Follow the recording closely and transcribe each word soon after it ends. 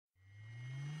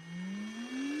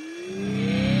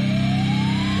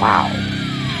Wow.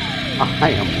 I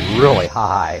am really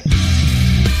high.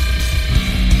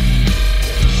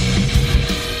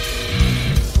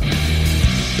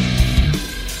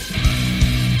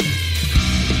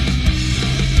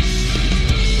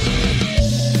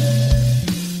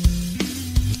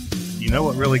 You know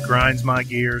what really grinds my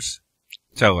gears?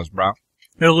 Tell us, bro.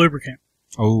 No lubricant.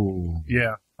 Oh.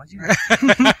 Yeah.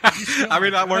 I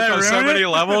mean, that works on so many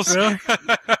levels. Really?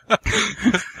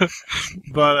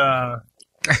 But,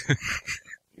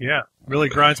 yeah, really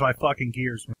grinds my fucking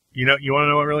gears. You want to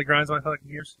know what really grinds my fucking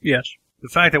gears? Yes. The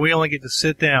fact that we only get to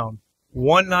sit down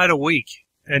one night a week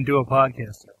and do a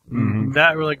podcast. Mm-hmm.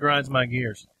 That really grinds my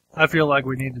gears. I feel like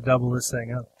we need to double this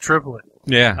thing up. Triple it.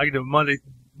 Yeah. I can do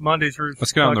Monday through...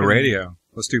 Let's get on the radio.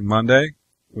 Let's do Monday.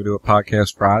 We do a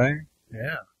podcast Friday.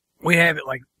 Yeah. We have it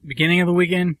like beginning of the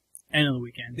weekend, end of the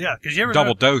weekend. Yeah, because you ever...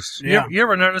 Double dose. You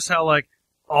ever notice how, like,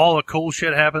 all the cool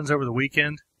shit happens over the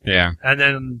weekend? Yeah. And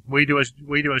then we do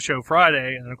a show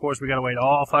Friday, and of course we got to wait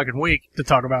all fucking week To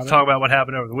talk about to it. talk about what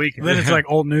happened over the weekend. Then it's like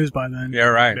old news by then. Yeah,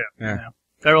 right. Yeah.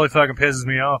 That really fucking pisses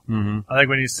me off. Mm-hmm. I think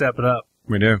we need to step it up.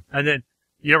 We do. And then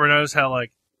you ever notice how,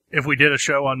 like, if we did a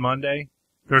show on Monday,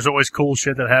 there's always cool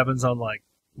shit that happens on, like,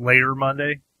 later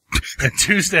Monday and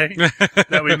Tuesday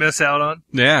that we miss out on.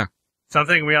 Yeah. So I'm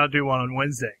thinking we ought to do one on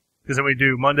Wednesday. Because then we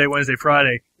do Monday, Wednesday,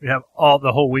 Friday. We have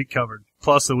the whole week covered,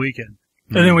 plus the weekend.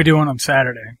 And then we do one on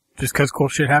Saturday. Just 'cause cool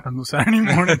shit happens on Saturday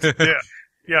mornings.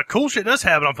 Yeah, cool shit does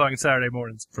happen on fucking Saturday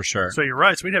mornings. For sure. So you're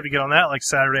right. So we'd have to get on that like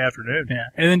Saturday afternoon. Yeah.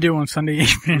 And then do one Sunday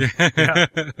evening. Yeah.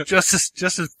 Just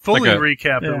to fully Like a-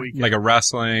 recap the weekend. Like a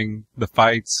wresling, the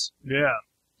fights. Yeah.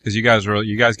 Because you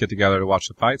guys get together to watch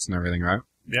the fights and everything, right?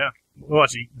 Yeah. We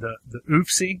watch the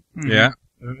UFC. Mm-hmm. Yeah.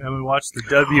 And we watch the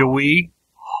WWE.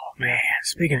 Oh, man.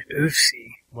 Speaking of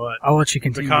oofsie. What? I'll let you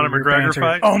continue. The Conor your MacGregor banter.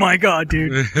 fight? Oh my god,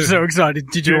 dude. So excited.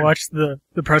 Did you Dude. watch the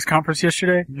press conference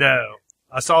yesterday? No.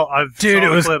 I've saw Dude, the it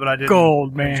was clip, but I didn't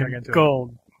gold, check man. into it.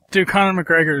 Gold. Dude, Conor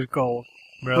MacGregor is gold.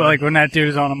 Really? Like, when that dude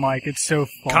is on a mic, it's so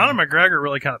fun. Conor MacGregor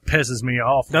really kind of pisses me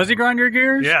off. Does he grind your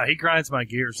gears? Yeah, he grinds my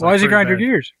gears. Why does he grind your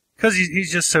gears? Because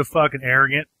he's just so fucking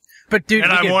arrogant. But dude,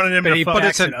 And I wanted him to fuck- But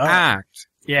it's an act.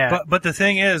 Yeah. But the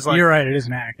thing is, like, you're right, it is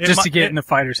an act. It Just mi- to get it- in the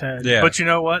fighter's head. Yeah. but you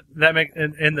know what? That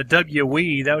in the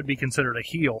WWE, that would be considered a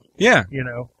heel, Yeah. you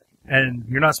know? And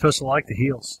you're not supposed to like the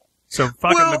heels. So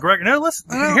fucking Well, McGregor.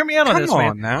 No, hear me out on come this, on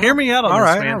man. now. Hear me out on All this,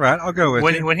 right, man. all right. I'll go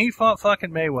with you. When he fought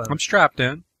fucking Mayweather. I'm strapped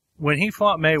in. When he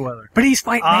fought Mayweather. But he's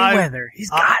fighting Mayweather. He's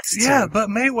got to. Yeah, but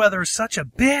Mayweather's such a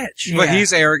bitch. Yeah. But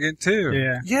he's arrogant too.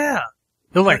 Yeah. Yeah.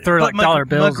 He'll like throw like dollar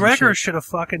bills. McGregor and shit. should have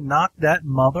fucking knocked that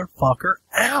motherfucker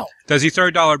out. Does he throw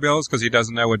dollar bills because he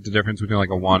doesn't know what the difference between like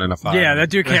a 1 and a 5? Yeah, that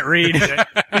dude can't read.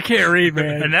 He can't read,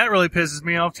 man. And that really pisses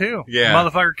me off too. Yeah.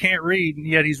 Motherfucker can't read, and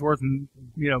yet he's worth,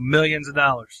 millions of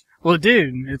dollars. Well,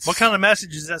 dude, it's What kind of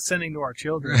message is that sending to our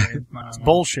children, man? It's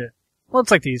bullshit. well,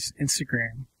 it's like these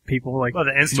Instagram people, like Well,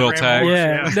 the Instagram Lil Tag. wars,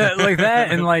 yeah, that- like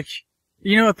that, and like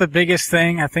you know what the biggest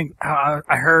thing I think I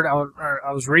heard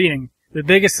I was reading the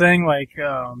biggest thing like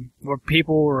where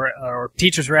people were or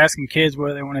teachers were asking kids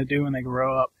what they want to do when they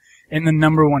grow up, and the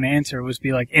number one answer was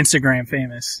be like Instagram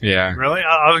famous. Yeah. Really?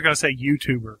 I was going to say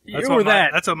YouTuber. That's Or what that.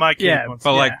 That's what my kid Yeah. wants.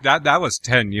 But Yeah. like that was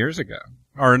 10 years ago.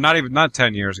 Or not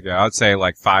 10 years ago. I would say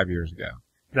like 5 years ago.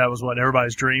 That was what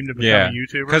everybody's dream to become Yeah. a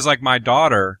YouTuber. Because like my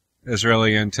daughter is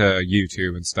really into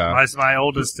YouTube and stuff. My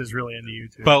oldest is really into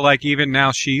YouTube. But like even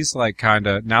now she's like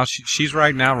she's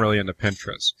right now really into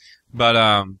Pinterest. But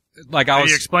like I you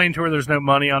was explained to her there's no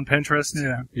money on Pinterest.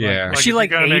 Yeah. yeah. Like, Is she if you like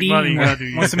gotta make 80 money, you and gotta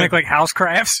do wants to YouTube. make like house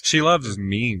crafts? She loves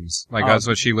memes. Like Oh. that's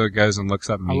what she goes and looks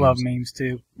up I memes. love memes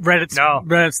too.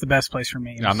 Reddit's the best place for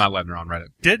memes. No, I'm not letting her on Reddit.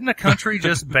 Didn't the country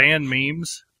just ban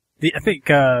memes? I think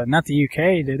not the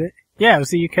UK did it. Yeah, it was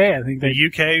the UK. I think The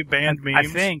they. UK banned memes.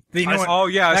 I think. You know what? Oh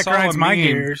yeah, I that saw grinds a my meme.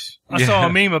 gears. I saw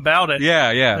a meme about it.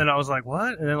 Yeah, yeah. And I was like,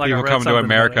 what? And then like People I read come to something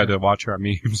America about it. to watch our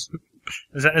memes.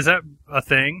 Is that a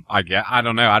thing? I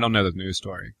don't know. I don't know the news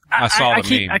story. I saw the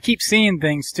meme. I keep seeing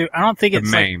things too. I don't think The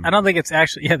it's like, meme. I don't think it's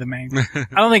actually the meme. I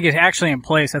don't think it's actually in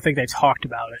place. I think they talked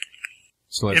about it.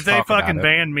 So let's If they talk about fucking it.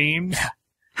 ban memes,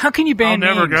 How can you ban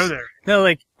I'll never memes? go there. They're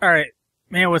like, all right,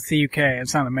 man, what's the UK?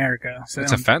 It's not America. So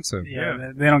It's they don't- offensive.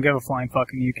 Yeah, they don't give a flying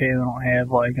fucking UK. They don't have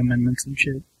like amendments and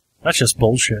shit. That's just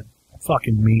bullshit.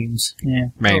 Fucking memes. Yeah,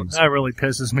 Memes. That really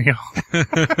pisses me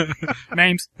off.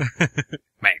 memes.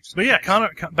 Memes. But yeah,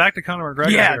 back to Conor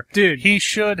McGregor. Yeah, here. dude. He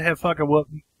should have fucking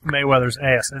whooped Mayweather's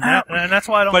ass, and that's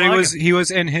why I don't. But like him. he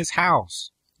was in his house.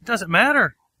 It doesn't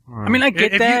matter. I mean, I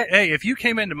get that. If you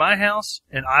came into my house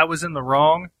and I was in the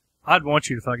wrong, I'd want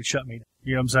you to fucking shut me down.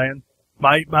 You know what I'm saying?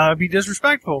 Might be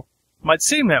disrespectful. Might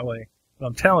seem that way.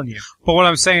 I'm telling you. But what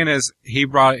I'm saying is, he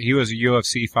was a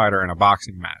UFC fighter in a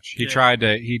boxing match. He tried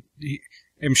to,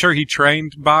 I'm sure he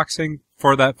trained boxing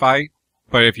for that fight,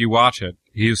 but if you watch it,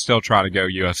 he was still trying to go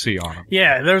UFC on him.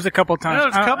 Yeah, there was a couple times. There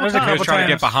was a couple times. He was trying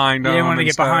to get behind him. Yeah, he wanted to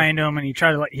get stuff. behind him, and he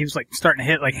tried to he was starting to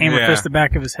hit hammer fist the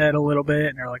back of his head a little bit,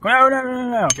 and they're like,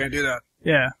 no. Can't do that.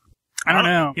 Yeah. I don't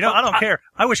know. You know, I don't care.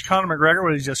 I wish Conor McGregor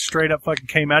would have just straight up fucking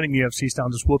came out in UFC style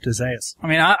and just whooped his ass. I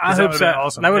mean, I hope so.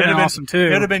 Awesome. That would have been awesome too.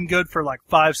 It would have been good for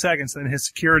 5 seconds, then his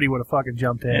security would have fucking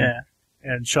jumped in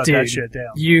and shut that shit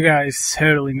down. You guys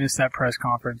totally missed that press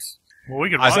conference. Well, we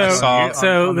could watch it on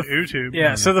YouTube.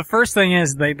 Yeah, so the first thing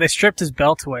is they stripped his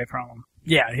belts away from him.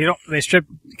 Yeah, they stripped,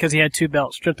 because he had 2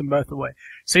 belts, stripped them both away.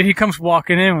 So he comes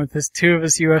walking in with 2 of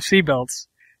his UFC belts,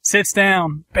 sits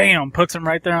down, bam, puts them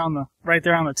right there on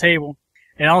the table.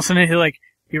 And all of a sudden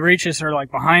he reaches her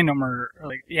behind him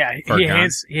he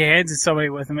hands somebody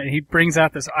with him, and he brings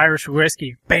out this Irish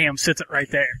whiskey, bam, sits it right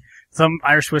there. Some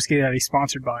Irish whiskey that he's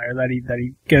sponsored by or that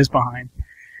he goes behind.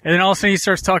 And then all of a sudden he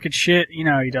starts talking shit. You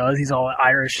know he does. He's all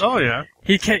Irish. Oh yeah.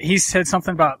 He said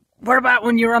something about, what about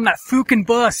when you were on that fucking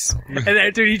bus? And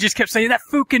that dude, he just kept saying that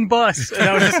fucking bus. And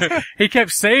I was he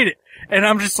kept saying it. And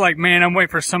I'm just like, man, I'm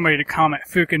waiting for somebody to comment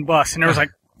fucking bus. And there was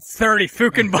 30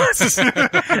 fucking buses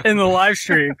in the live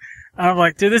stream. And I'm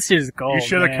like, dude, this is gold. You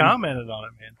should have commented on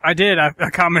it, man. I did. I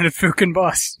commented fucking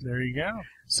bus. There you go.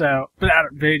 So, but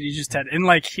dude, you just had, and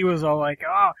he was all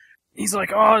he's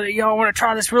like, oh, y'all want to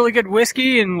try this really good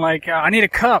whiskey? And I need a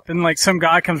cup. And some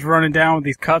guy comes running down with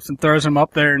these cups and throws them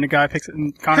up there, and the guy picks it.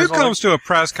 And Connor's Who comes to a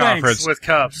press conference Thanks. With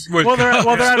cups? Well, they're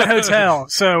at a hotel,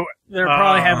 so they're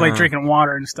probably have drinking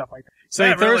water and stuff like that. So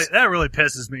that really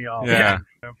pisses me off. Yeah.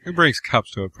 Who brings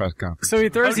cups to a press conference? So he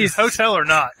throws these hotel or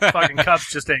not, fucking cups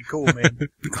just ain't cool, man.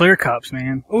 Clear cups,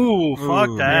 man. Ooh, fuck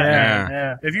that.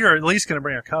 Yeah. If you're at least gonna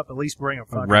bring a cup, at least bring a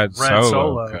fucking red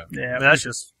solo cup. Yeah, that's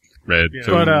just red.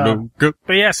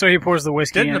 But yeah, so he pours the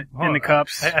whiskey in the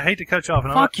cups. I hate to cut you off.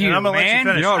 Fuck you, I'm gonna man.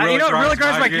 let you finish. You know what really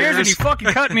grinds my gears when you fucking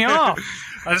cut me off.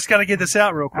 I just gotta get this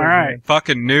out real quick. All right. Man.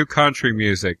 Fucking new country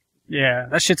music. Yeah,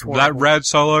 that shit's horrible. That red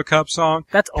solo cup song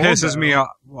that's old, pisses me off.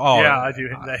 Oh, yeah, I do.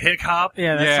 The hick hop.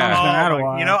 Yeah, that song's been out a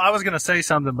while. You know, I was gonna say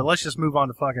something, but let's just move on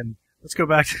to let's go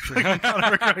back to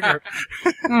Conor McGregor.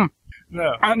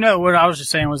 No. No, what I was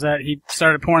just saying was that he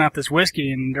started pouring out this whiskey,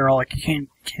 and they're all like, you can't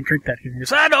drink that here. He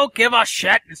goes, I don't give a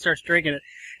shit, and starts drinking it.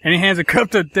 And he hands a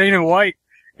cup to Dana White.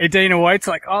 And Dana White's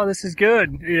like, oh, this is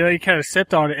good. He kind of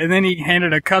sipped on it. And then he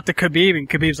handed a cup to Khabib, and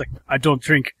Khabib's like, I don't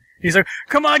drink. He's like,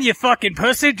 come on, you fucking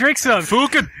pussy, drink some.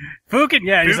 Fukin',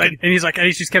 yeah. And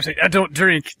he just kept saying, I don't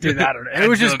drink. Dude, I don't know. It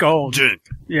was just gold. Drink.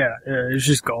 Yeah, it was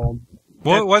just gold.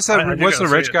 What's the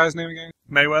rich guy's name again?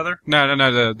 Mayweather?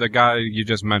 No, the guy you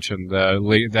just mentioned,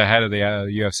 the head of the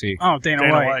UFC. Oh, Dana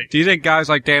White. Do you think guys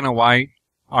like Dana White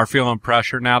are feeling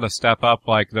pressure now to step up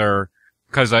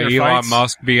because Elon fights?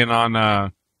 Musk being on,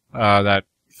 that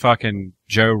fucking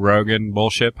Joe Rogan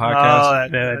bullshit podcast?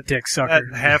 Oh, that dick sucker.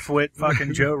 That half-wit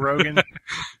fucking Joe Rogan.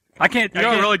 I can't. You know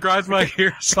what really grinds my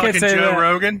gears? Fucking Joe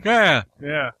Rogan? Yeah.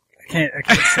 Yeah. I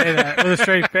can't say that with a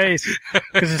straight face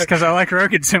because I like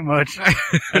Rogan so much.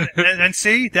 and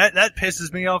see, that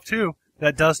pisses me off too.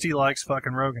 That Dusty likes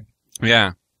fucking Rogan.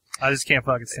 Yeah. I just can't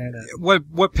fucking stand it.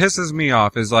 What pisses me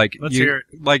off is Let's hear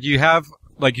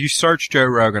it. you search Joe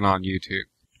Rogan on YouTube.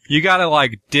 You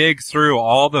gotta dig through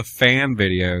all the fan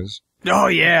videos. Oh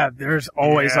yeah, there's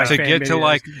always to fan get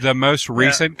videos. to the most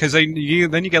recent, because then you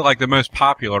get the most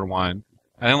popular one.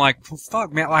 And then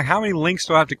fuck man, how many links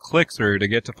do I have to click through to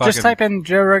get to fucking... Just type in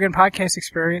Joe Rogan podcast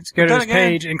experience, go to his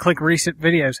page, and click recent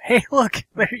videos. Hey, look,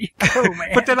 there you go, man.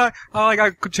 But then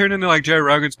I could turn into Joe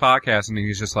Rogan's podcast, and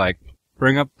he's just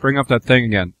bring up that thing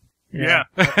again. Yeah.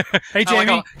 Hey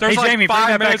Jamie, there's Jamie,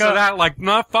 5 minutes of that.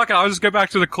 No, fuck it, I'll just go back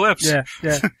to the clips.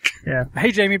 Yeah.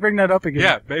 Hey Jamie, bring that up again.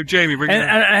 Yeah, babe, Jamie, bring that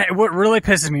up. And what really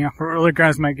pisses me off, what really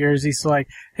grinds my gears, he's like,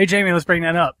 hey Jamie, let's bring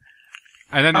that up.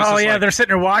 And then they're sitting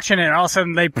there watching it, and all of a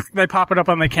sudden they pop it up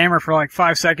on the camera for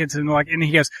 5 seconds, and and he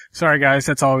goes, "Sorry guys,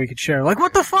 that's all we could show."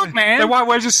 What the fuck, man? Then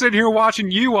why just sitting here watching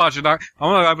you watch it? I'm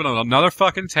gonna open another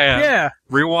fucking tab. Yeah.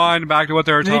 Rewind back to what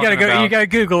they were talking about. You gotta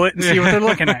Google it and see what they're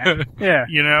looking at. Yeah.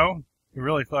 You know, it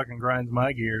really fucking grinds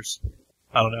my gears.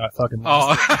 I don't know. I fucking.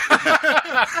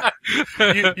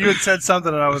 You had said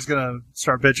something, and I was gonna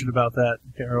start bitching about that.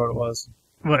 I can't remember what it was.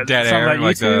 What? Dead air, about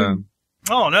YouTube?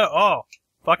 Oh no! Oh.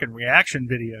 Fucking reaction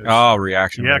videos. Oh,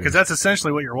 reaction videos. Yeah, because that's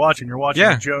essentially what you're watching. You're watching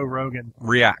a Joe Rogan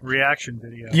reaction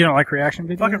video. You don't like reaction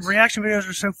videos? Fucking reaction videos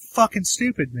are so fucking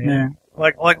stupid, man. Yeah.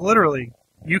 Like literally,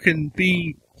 you can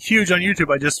be huge on YouTube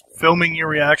by just filming your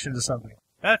reaction to something.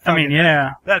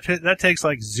 That takes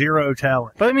zero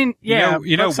talent. But I mean, yeah.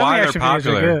 You know why they're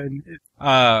popular?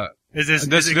 Is it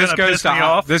this gonna goes piss to me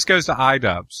off? this goes to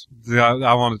iDubbbz.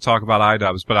 I want to talk about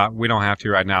iDubbbz, but we don't have to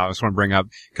right now. I just want to bring up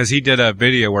because he did a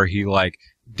video where he like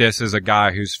disses a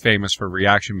guy who's famous for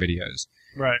reaction videos.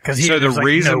 Right. Because he So the does, like,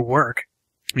 reason- no work.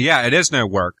 Yeah, it is no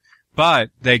work, but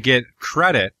they get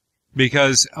credit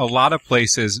because a lot of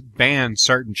places ban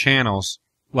certain channels,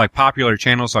 like popular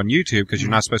channels on YouTube, because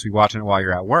you're not supposed to be watching it while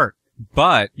you're at work.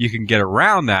 But you can get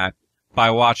around that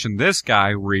by watching this guy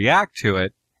react to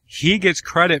it. He gets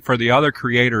credit for the other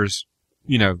creators,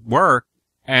 work,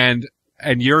 and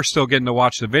you're still getting to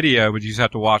watch the video, but you just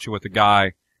have to watch it with the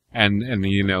guy and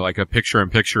like a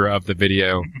picture-in-picture of the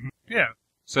video. Yeah.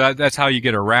 So that's how you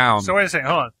get around. So wait a second,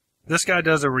 hold on. This guy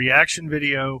does a reaction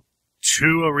video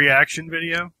to a reaction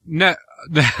video? No,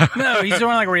 No, he's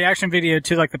doing like a reaction video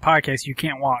to like the podcast you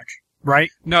can't watch, right?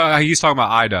 no, he's talking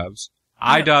about iDubbbz.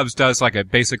 iDubbbz does like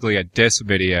basically a diss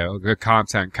video. A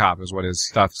content cop is what his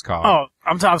stuff's called. Oh,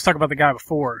 I was talking about the guy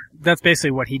before. That's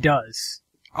basically what he does.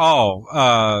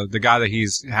 Oh, the guy that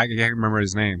I can't remember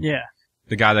his name. Yeah.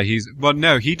 The guy that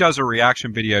no, he does a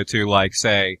reaction video to like,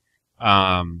 say,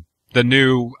 the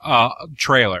new,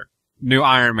 trailer. New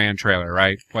Iron Man trailer,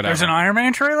 right? Whatever. There's an Iron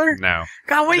Man trailer? No.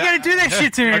 God, why you gotta do that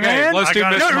shit to me, Okay, man? let's do You know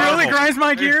Miss what really Marvel. grinds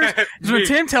my gears? Is when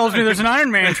Tim tells me there's an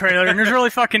Iron Man trailer and there's really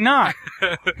fucking not.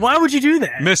 Why would you do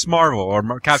that? Miss Marvel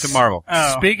or Captain Marvel.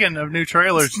 Oh. Speaking of new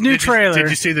trailers, New trailer. Did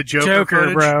you see the Joker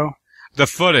footage? bro. The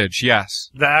footage,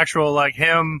 yes. The actual, like,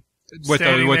 him With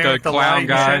standing the there with clown light and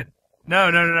guy. shit.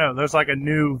 No. There's like a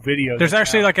new video. There's that's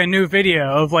actually out. like a new video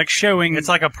of like showing It's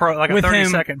like a with 30 him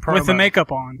second promo. with the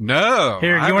makeup on. No.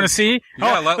 Here, you want to see?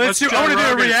 Yeah, let's do. Joe I want to do a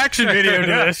Rogan. reaction video to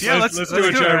Yeah, this. yeah, let's do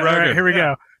it, Joe All right, Rogan. here we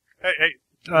go.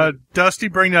 Hey, Dusty,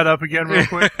 bring that up again real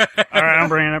quick. All right, I'm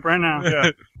bringing it up right now.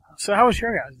 Yeah. So how was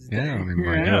your guys' day? Yeah, I mean,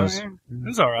 my Yeah, gosh. man. It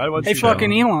was alright. Hey,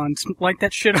 fucking Elon, light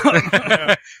that shit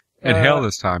up. Inhale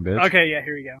this time, bitch. Okay, yeah,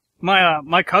 here we go.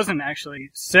 My cousin actually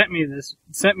sent me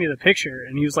the picture,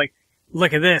 and he was like,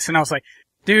 "Look at this," and I was like,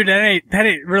 "Dude, that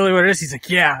ain't really what it is." He's like,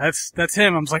 "Yeah, that's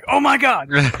him." I was like, "Oh my god!"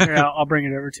 Here, I'll bring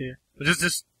it over to you.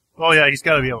 Just, oh yeah, he's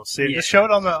got to be able to see it. Yeah. Just show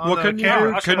it on the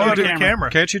camera. I'll Show it show on it the on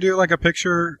camera. Can't you do like a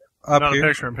picture up Not here? a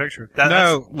picture-in-picture.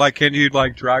 No, like can you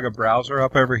like drag a browser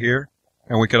up over here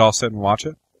and we could all sit and watch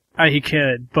it? He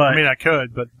could, but I mean, I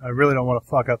could, but I really don't want to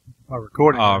fuck up my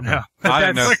recording. Oh, right okay. now. I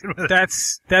didn't know.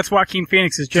 that's Joaquin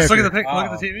Phoenix's Joker. Just look at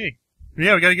look at the TV.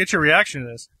 Yeah, we got to get your reaction to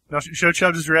this. Now, show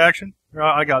Chubbs' reaction. Oh,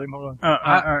 I got him. Hold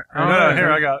on. No,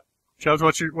 here I got it. Chubbs,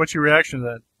 what's your reaction to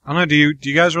that? I don't know. Do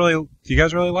you guys really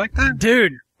like that?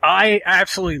 Dude, I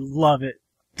absolutely love it.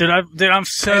 Dude, I'm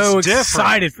so It's different.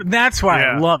 excited. That's why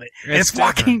I Yeah. love it. It's It's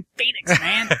Joaquin Phoenix,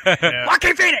 man. Yeah.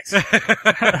 Joaquin Phoenix!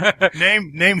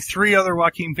 Name 3 other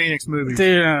Joaquin Phoenix movies.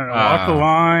 Dude, I don't know. Walk the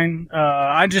line.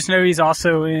 I just know he's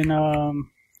also in,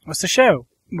 what's the show?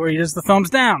 Where he does the thumbs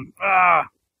down.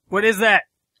 What is that?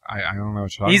 I don't know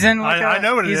what you're talking He's in like I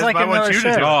know what it he's is, like but I want another you to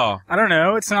show. do it. Oh, I don't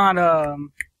know. It's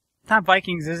not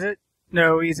Vikings, is it?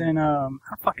 No, he's in, I don't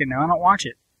fucking know. I don't watch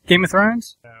it. Game of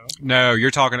Thrones? no, you're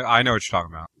talking. I know what you're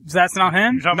talking about. That's not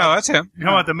him? You're talking No, about, that's him. you're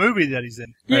talking about the movie that he's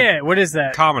in. Yeah, what is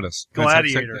that? Commodus.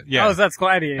 Gladiator. Yeah. Oh, that's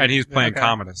Gladiator. And he's playing Okay.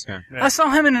 Commodus. Yeah. Yeah. I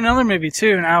saw him in another movie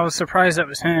too, and I was surprised that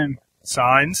was him.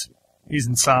 Signs. He's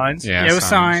in Signs. Yeah. it was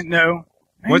Signs. Signs. No,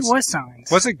 maybe What's- it was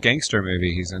Signs. What's a gangster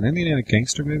movie he's in? Isn't he in a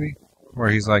gangster movie where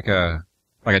he's like a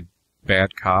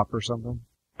bad cop or something?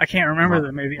 I can't remember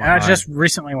the movie. Why? I just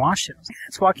recently watched it. I was like,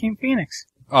 that's Joaquin Phoenix.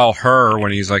 Oh, Her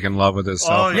when he's like in love with his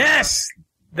cell Oh, phone. yeah. Yes,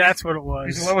 that's what it was.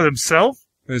 He's in love with himself?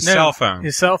 His No, cell phone.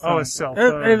 His cell phone. Oh, his cell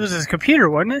phone. It was his computer,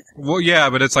 wasn't it? Well, yeah,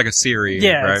 but it's like a series.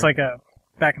 Yeah, right? it's like a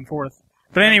back and forth.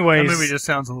 But That anyways, movie just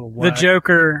sounds a little the whack.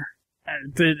 Joker.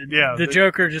 The the-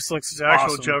 Joker just looks the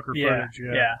actual awesome. Joker footage,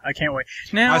 yeah. I can't wait.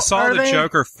 Now, I saw are the they-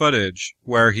 Joker footage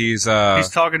where he's He's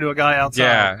talking to a guy outside.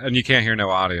 yeah, and you can't hear no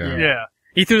audio. Yeah.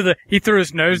 He threw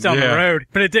his nose down Yeah. the road,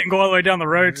 but it didn't go all the way down the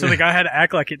road, so the guy had to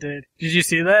act like it did. Did you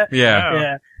see that?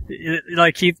 Yeah. Yeah.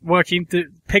 Like Joaquin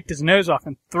picked his nose off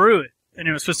and threw it, and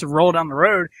it was supposed to roll down the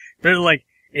road, but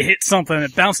it hit something,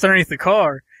 it bounced underneath the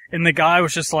car, and the guy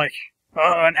was just like,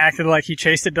 and acted like he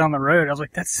chased it down the road. I was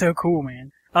like, that's so cool,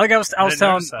 man. I was didn't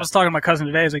notice that. talking to my cousin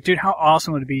today. I was like, dude, how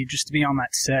awesome would it be just to be on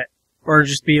that set, or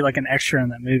just be like an extra in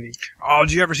that movie? Oh,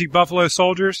 did you ever see Buffalo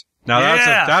Soldiers? Now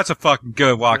Yeah. that's a fucking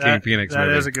good Joaquin Phoenix That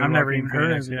movie. is a good I've never Joaquin even heard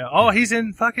Phoenix, of it. yeah. Oh, he's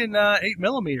in fucking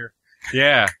 8mm.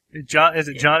 Yeah, Is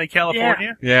it Johnny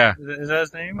California? yeah, Is that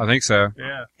his name? I think so.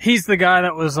 Yeah. He's the guy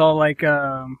that was all like,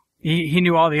 he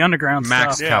knew all the underground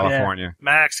Max stuff. California.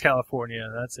 Max California,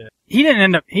 that's it. He didn't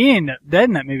end up dead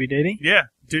in that movie, did he? Yeah.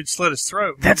 Dude slit his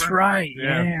throat. That's remember? right.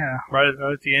 Yeah. Yeah. Right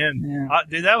at the end. Yeah.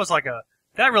 Dude, that was like a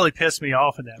That really pissed me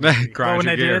off in that movie. Grind when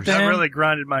your they did it gears. then? That really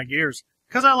grinded my gears.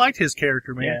 Because I liked his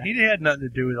character, man. Yeah. He had nothing to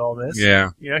do with all this.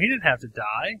 Yeah. You know, he didn't have to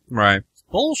die. Right. It's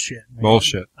bullshit, man.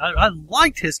 Bullshit. I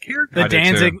liked his character. The I did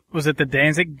Danzig, too. was it the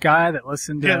Danzig guy that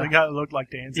listened to? Yeah, the guy that looked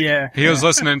like Danzig. Yeah. He was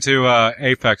listening to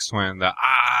Apex Twin, the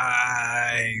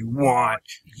I want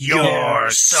your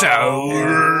soul.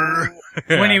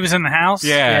 When he was in the house?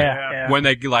 Yeah. Yeah. When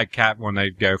they when they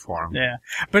go for him. Yeah.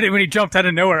 But when he jumped out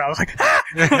of nowhere, I was like, ah!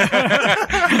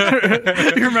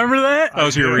 You remember that? That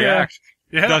was your Yeah. react.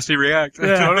 Yeah. Dusty react.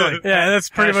 Yeah. Totally. Yeah, that's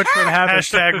pretty much what happened.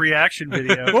 Hashtag reaction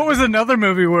video. What was another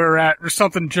movie we were at where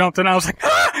something jumped and I was like,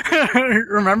 ah!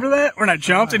 Remember that? When I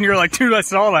jumped and you were like, dude, I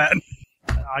saw that.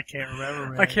 I can't remember,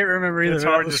 man. I can't remember either. It's That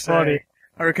hard was to say. funny.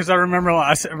 Because I remember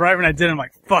right when I did it, I'm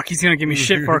like, fuck, he's going to give me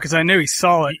shit for it because I knew he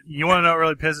saw it. You want to know what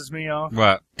really pisses me off?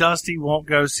 What? Dusty won't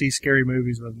go see scary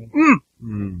movies with me.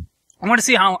 Mm. I want to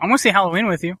see Halloween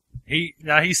with you. He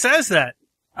says that.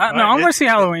 No, I want to see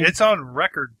Halloween. It's on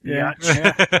record. Yeah.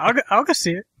 I'll go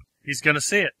see it. He's gonna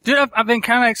see it. Dude, I've been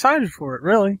kind of excited for it,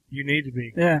 really. You need to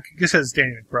be. Yeah. This has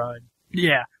Danny McBride.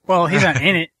 Yeah. Well, he's not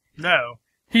in it. No.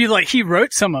 He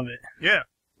wrote some of it, Yeah.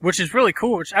 which is really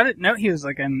cool, which I didn't know he was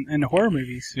like in horror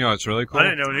movies. You know what's really cool? I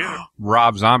didn't know it either.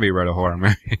 Rob Zombie wrote a horror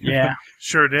movie. Yeah.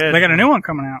 Sure did. They got a new one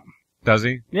coming out. Does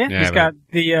he? Yeah. Yeah, He's but- got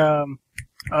the,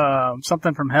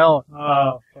 something from hell.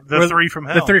 The Three from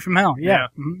Hell. The Three from Hell, yeah.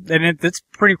 Yeah. Mhm. And it's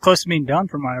pretty close to being done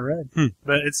from what I read.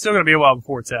 But it's still gonna be a while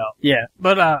before it's out. Yeah.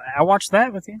 But, I watched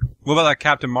that with you. What about that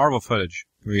Captain Marvel footage?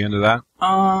 Are you into that?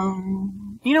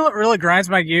 You know what really grinds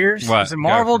my gears? What? Is that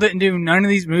Marvel Go. didn't do none of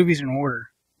these movies in order.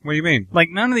 What do you mean? Like,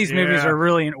 none of these movies Yeah. are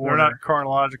really in They're order. not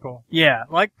chronological. Yeah,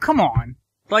 like, come on.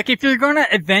 Like, if you're gonna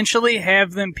eventually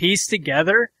have them pieced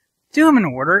together, do them in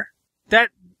order.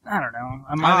 I don't know.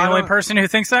 Am I I the only don't- person who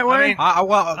thinks that way? mean,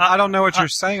 I don't know what you're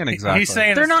saying exactly. He's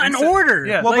saying They're not in order.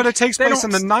 Yeah. well, like, but it takes they place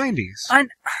in don't- the 90s.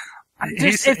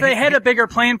 If they had a bigger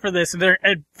plan for this, and they're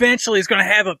eventually is going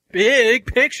to have a big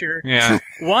picture, Yeah.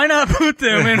 why not put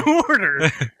them in order?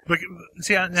 But,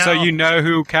 see, now, So you know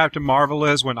who Captain Marvel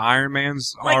is when Iron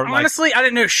Man's Like, are honestly, I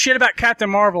didn't know shit about Captain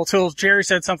Marvel till Jerry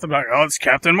said something about, oh, it's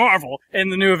Captain Marvel in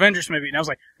the new Avengers movie. And I was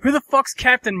like, who the fuck's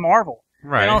Captain Marvel?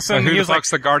 right. and also But who he the was like,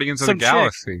 fuck's the Guardians of the some chick.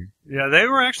 Galaxy? yeah, they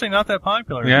were actually not that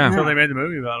popular Yeah. until they made the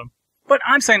movie about them. But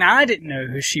I'm saying I didn't know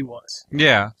who she was.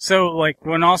 Yeah. So, like,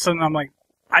 when all of a sudden I'm like,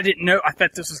 I didn't know, I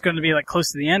thought this was going to be, like,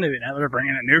 close to the end of it. Now they're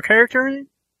bringing a new character in?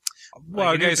 Well,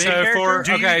 Like a new okay, big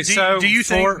so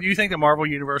character? Do you think the Marvel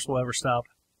Universe will ever stop?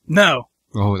 No.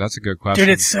 Oh, that's a good question.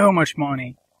 Dude, it's so much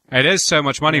money. It is so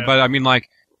much money, Yeah. but I mean, like,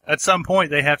 At some point,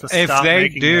 they have to if stop they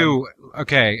making do,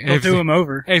 okay, They'll if, do them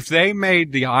over. if they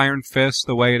made the Iron Fist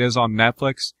the way it is on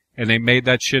Netflix and they made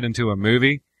that shit into a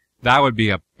movie, that would be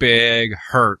a big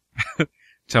hurt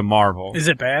to Marvel. Is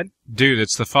it bad? Dude,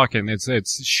 it's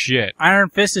it's shit. Iron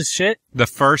Fist is shit? The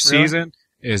first Really? season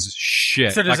is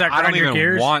shit. So does that I don't grind your even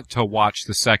gears? want to watch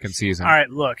the second season. Alright,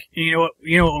 look. You know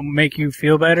what will make you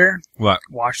feel better? What?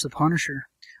 Watch The Punisher.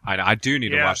 I do need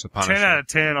to watch the Punisher. 10 out of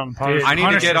 10 on Dude, Punisher. I need to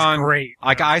Punisher's get on. great.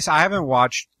 Like I haven't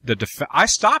watched I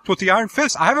stopped with the Iron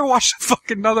Fist. I haven't watched the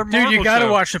fucking another Marvel Dude, you gotta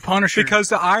show watch The Punisher. because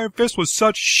the Iron Fist was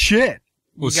such shit. It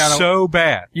was gotta- so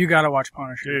bad. You gotta watch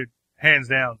Punisher. Dude, hands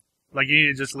down. Like, you need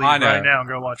to just leave I know. right now and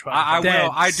go watch Punisher. I Dead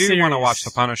will. I do want to serious. watch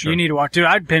the Punisher. You need to watch. Dude,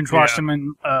 I binge watched Yeah. them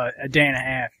in a day and a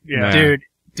half. Yeah.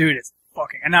 Dude, it's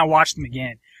fucking. And I watched them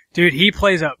again. Dude, he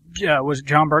plays up. Was it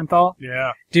John Bernthal?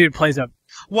 Yeah. Dude plays up.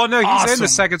 Well, no, he's in Awesome. the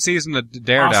second season of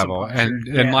Daredevil, Awesome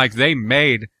Punisher. and Yeah. like they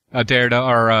made a Daredevil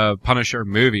or a Punisher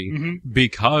movie Mhm.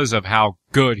 because of how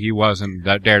good he was in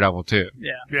that Daredevil too.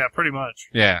 Yeah. Yeah, pretty much.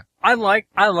 Yeah. I like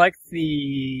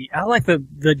the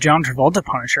John Travolta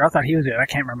Punisher. I thought he was good. I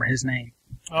can't remember his name.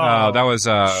 That was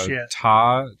shit.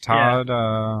 Todd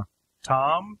Tom?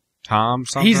 Tom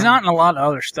something. He's not in a lot of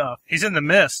other stuff. He's in The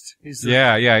Mist. He's the,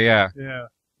 Yeah. Yeah.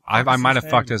 I What's might his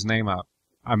have fucked name? his name up.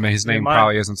 I mean, his He name might.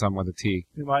 probably isn't something with a T.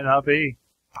 He might not be.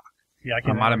 Yeah, I I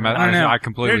can't might have remember. met. I don't know. I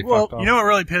completely Dude, well, fucked up. you know what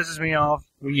really pisses me off?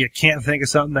 When you can't think of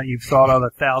something that you've thought of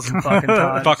 1,000 fucking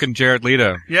times. Fucking Jared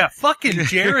Leto. Yeah, fucking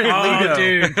Jared Oh, Leto.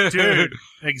 dude. Dude.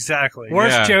 Exactly.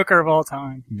 Worst Yeah. Joker of all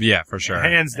time. Yeah, for sure.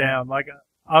 Hands down. Like,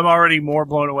 I'm already more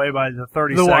blown away by the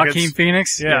 30 The seconds. Joaquin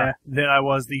Phoenix. Yeah, than I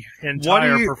was the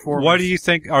entire performance. What do you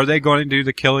think? Are they going to do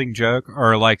the Killing Joke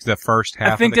or like the first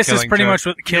half? I think of the this is Killing pretty Joke? much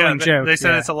what the Killing Joke. They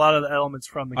said yeah. it's a lot of the elements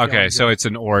from the Okay, Killing so Joke. it's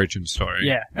an origin story.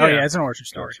 Yeah. Oh Yeah. yeah, it's an origin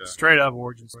story. Gotcha. Straight up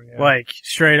origin story. Yeah. Like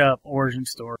straight up origin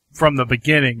story. from the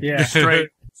beginning. Yeah.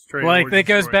 Straight Like origin that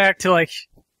goes story. back to like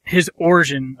his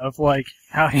origin of like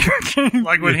how he became.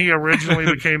 Like when he originally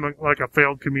became like a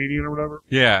failed comedian or whatever.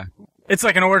 Yeah. It's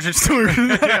like an origin story.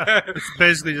 Yeah. It's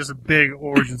basically just a big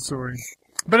origin story.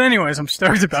 But anyways, I'm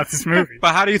stoked about this movie.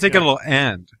 But how do you think it'll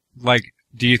end? Like,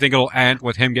 do you think it'll end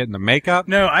with him getting the makeup?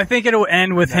 No, I think it'll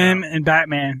end with him and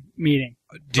Batman meeting.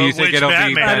 Do you think it'll be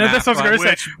Batman? I know that's what I was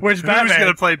going to say. Which Who's Batman?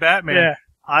 going to play Batman? Yeah.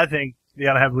 I think they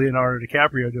ought to have Leonardo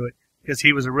DiCaprio do it because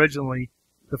he was originally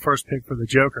the first pick for the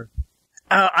Joker.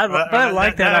 I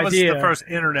like that idea. That was the first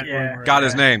internet rumor. Got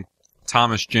his name.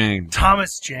 Thomas Jane.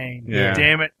 Thomas Jane. Yeah.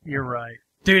 Damn it, you're right.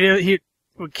 Dude, he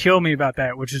would kill me about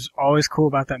that, which is always cool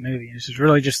about that movie. And it's just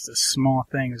really just a small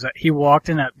thing. Is that he walked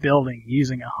in that building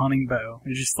using a hunting bow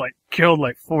and just like killed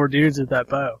like 4 dudes with that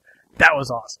bow. That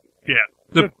was awesome.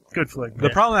 Yeah. Good flick. The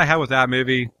problem I had with that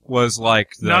movie was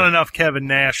like not enough Kevin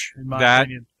Nash, in my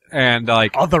opinion. And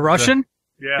like the Russian.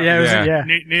 Yeah.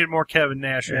 Needed more Kevin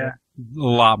Nash. Yeah. A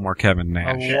lot more Kevin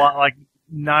Nash. A lot, like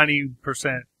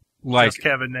 90%. Like just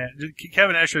Kevin Nash.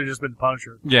 Kevin Nash should have just been the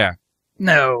Punisher. Yeah.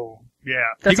 No. Yeah.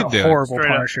 That's He a could do it. horrible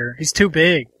Straight up. Punisher. He's too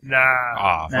big. Nah.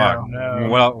 Oh, No. fuck. No.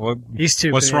 Well, He's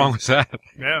too what's big. wrong with that?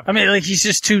 Yeah. I mean, like, he's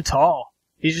just too tall.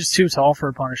 He's just too tall for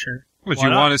a Punisher. Would Why you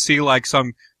not? want to see like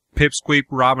some pipsqueak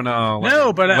robbing a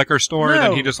No, but, liquor store and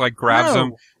then he just like grabs No.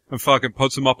 him and fucking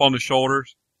puts him up on the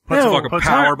shoulders, puts No, a fucking puts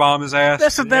power bomb his ass?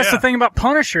 That's Yeah. the thing about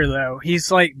Punisher, though.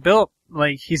 He's like built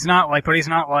like he's not like, but he's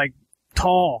not like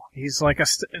tall. He's like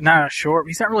not a short.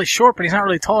 He's not really short, but he's not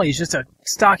really tall. He's just a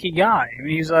stocky guy. I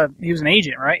mean, he was an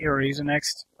agent, right? Or he's an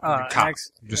ex cop.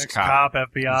 Just Cop,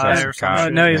 FBI, Just or a cop.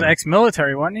 something. no, he's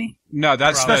ex-military, wasn't he? No,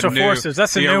 that's Special the new, Forces.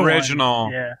 That's the the new original.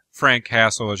 one. Yeah, Frank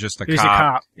Castle was just a he was cop. a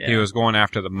cop. Yeah. He was going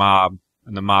after the mob,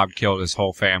 and the mob killed his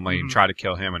whole family and tried to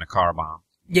kill him in a car bomb.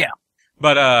 Yeah.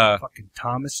 But Fucking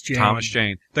Thomas Jane. Thomas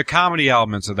Jane. The comedy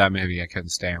elements of that movie I couldn't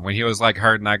stand. When he was like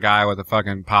hurting that guy with a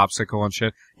fucking popsicle and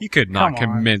shit, you could not Come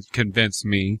on. convince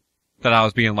me that I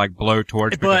was being like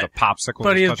blowtorched because a popsicle.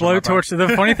 But he was is blowtorched.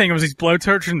 The funny thing was he's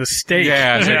blowtorching the steak.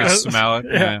 Yeah, so you can smell it.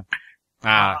 Yeah.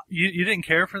 Yeah. You didn't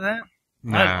care for that?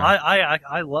 Nah.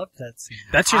 I loved that scene.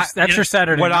 That's your know,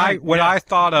 Saturday What night. I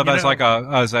thought of You as know- like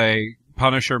as a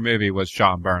Punisher movie was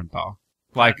John Bernthal.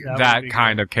 Like That would that be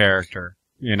kind of character,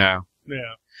 you know.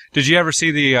 Yeah. Did you ever see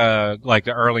the like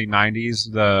the early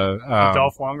 90s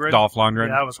Dolph Lundgren? Dolph Lundgren?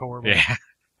 Yeah, that was horrible. Yeah.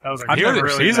 That was I've never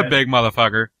really He's a bad. big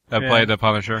motherfucker that Yeah. played the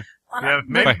Punisher. Yeah,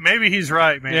 maybe he's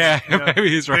right, man. Yeah, You know, maybe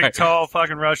he's big, right. tall,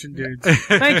 fucking Russian dudes.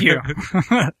 Thank you.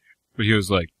 But he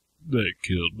was like, they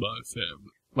killed my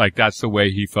family. Like, that's the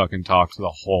way he fucking talks the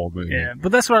whole movie. Yeah,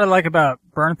 but that's what I like about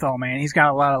Bernthal, man. He's got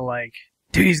a lot of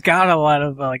he's got a lot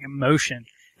of like emotion.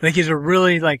 Like he's a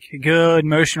really like good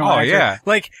emotional Oh, actor. yeah.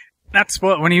 Like that's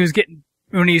what when he was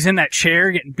in that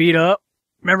chair getting beat up.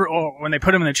 Remember when they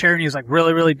put him in the chair and he was like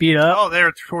really, really beat up? Oh, they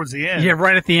were towards the end. Yeah,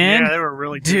 right at the end. Yeah, they were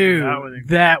really Dude, out with him.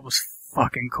 that was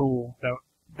fucking cool.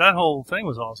 That whole thing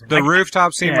was awesome. The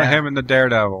rooftop scene with yeah. him and the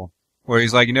Daredevil, where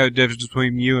he's like, you know the difference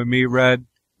between you and me, Red?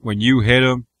 When you hit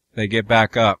them, they get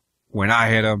back up. When I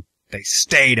hit them, they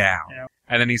stay down. Yeah.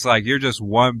 And then he's like, you're just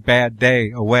one bad day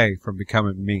away from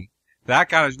becoming me. That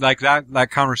kind of, like that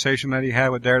conversation that he had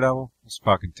with Daredevil was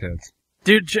fucking tits.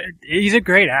 Dude, he's a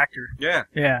great actor. Yeah.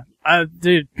 Yeah.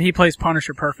 Dude, he plays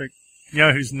Punisher perfect. You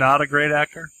know who's not a great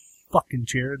actor? Fucking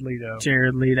Jared Leto.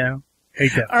 Jared Leto.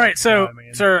 Hate that. All right, so, guy,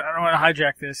 man. sir, I don't want to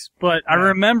hijack this, but I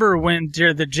remember when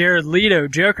the Jared Leto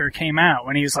Joker came out,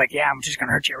 when he was like, yeah, I'm just going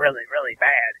to hurt you really, really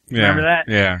bad. Remember that?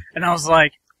 Yeah. And I was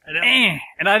like, I didn't-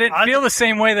 and I didn't feel the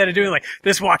same way that I do, like,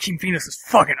 this Joaquin Phoenix is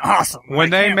fucking awesome.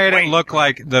 When I they can't made wait. it look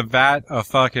like the vat of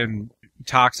fucking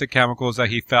toxic chemicals that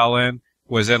he fell in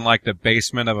was in like the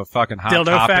basement of a fucking hot Dildo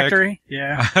topic. Factory?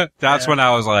 Yeah. That's Yeah. when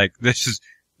I was like, this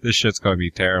shit's going to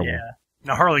be terrible. Yeah.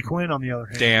 Now Harley Quinn, on the other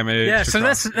hand. Damage. Yeah, so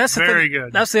that's the Very thing.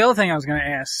 good. That's the other thing I was going to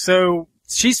ask. So,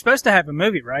 she's supposed to have a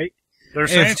movie, right? They're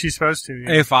saying she's supposed to.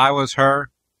 Yeah. If I was her,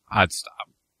 I'd stop.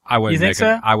 I wouldn't You think make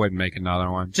so? I wouldn't make another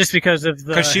one. Just because of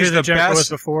the, 'Cause she's who the the Joker best- was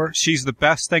before? She's the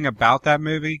best thing about that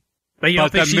movie. But you don't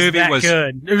but think the she's movie that was-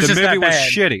 good. It was the just movie that was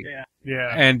bad. shitty. Yeah.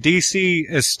 Yeah. And DC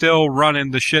is still running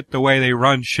the shit the way they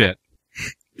run shit.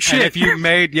 Shit. And if you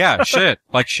made, shit,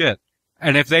 like shit.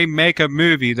 And if they make a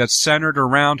movie that's centered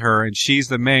around her and she's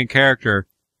the main character,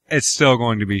 it's still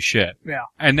going to be shit. Yeah.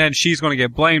 And then she's going to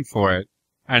get blamed for it,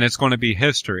 and it's going to be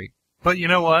history. But you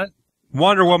know what?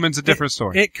 Wonder Woman's a different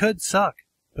story. It could suck,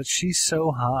 but she's so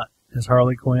hot as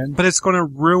Harley Quinn. But it's going to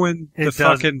ruin It the does.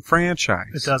 fucking franchise.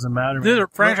 It doesn't matter. The Man.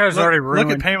 franchise is Look- already Look at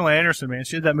ruined. Pamela Anderson, man.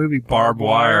 She did that movie Barbed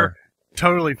Wire.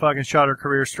 Totally fucking shot her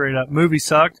career straight up. Movie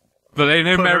sucked. But they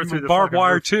didn't Put her make through the Barbed fucking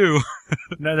Wire roof. too.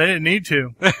 No, they didn't need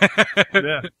to.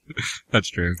 Yeah. That's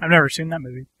true. I've never seen that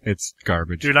movie. It's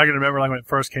garbage. Dude, I can remember like when it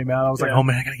first came out, I was like, Yeah. oh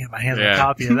man, I gotta get my hands on Yeah. a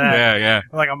copy of that. Yeah.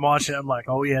 Like I'm watching it, I'm like,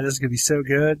 oh yeah, this is gonna be so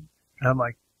good. And I'm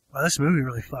like, Well, this movie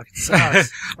really fucking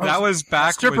sucks. That was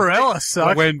back Stripperella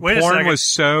sucked. when Wait a porn second. was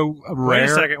so Wait a rare.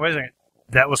 second.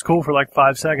 That was cool for like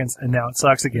 5 seconds, and now it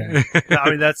sucks again. I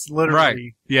mean, that's literally Right.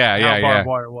 Yeah, how yeah, barbed yeah.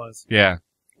 wire was. Yeah.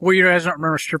 Well, you guys don't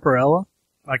remember Stripperella?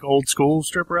 Like old school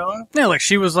Stripperella? Yeah, like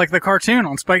she was like the cartoon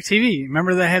on Spike TV.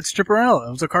 Remember they had Stripperella?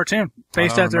 It was a cartoon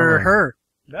based don't after remember. her.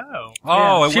 No.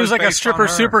 Oh, Yeah. it She was like a based on stripper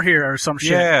her. superhero or some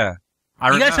shit. Yeah.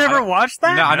 You guys never watched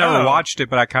that? No, I never No. watched it,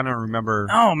 but I kind of remember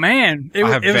Oh man, it I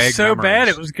was have it was vague so memories. bad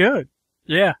it was good.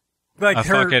 Yeah, like a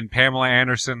her. fucking Pamela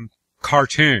Anderson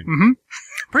cartoon. Mm-hmm.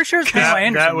 Pretty sure it's Pamela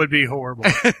Anderson. That would be horrible.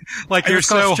 Like It you're was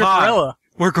called so hot. Stripperella.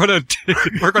 We're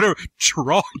gonna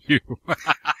draw you.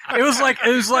 It was like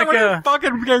Who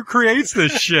fucking creates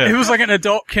this shit. it was like an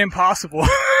adult Kim Possible.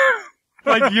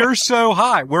 Like you're so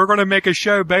hot. We're gonna make a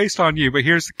show based on you, but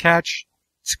here's the catch.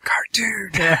 It's a cartoon.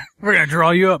 Yeah, we're gonna draw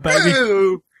you up, baby.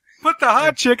 Ew. Put the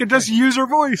hot chick and just use her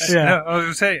voice. Yeah. No, I was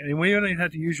gonna say, and we don't even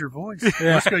have to use your voice.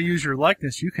 Yeah. Let's go use your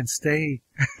likeness. You can stay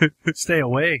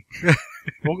away.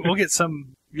 We'll get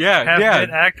some Yeah, half-dead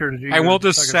yeah. actor to do. And your we'll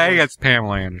just fucking say voice. it's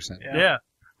Pamela Anderson. Yeah.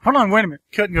 Hold on, wait a minute.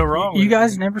 Couldn't go wrong. You with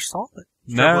guys it. never saw it.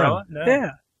 No. Stripperella? No. Yeah.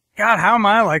 God, how am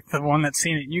I like the one that's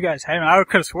seen it? You guys haven't. I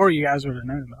could have swore you guys would have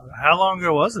known about it. How long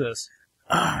ago was this?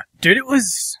 Dude, it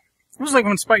was like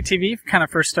when Spike TV kind of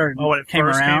first started. Oh, when it came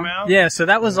first around. came out? Yeah, so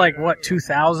that was like what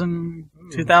 2000,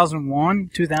 2001,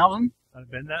 2000. Has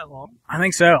it been that long? I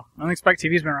think so. I think Spike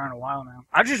TV's been around a while now.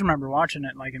 I just remember watching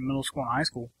it like in middle school and high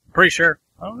school. Pretty sure.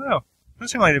 I don't know. Doesn't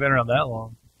seem like they've been around that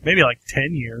long. Maybe like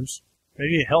 10 years.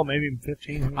 Maybe even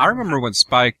 15. I remember when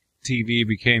Spike TV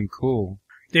became cool.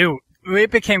 Dude,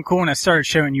 it became cool when I started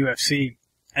showing UFC.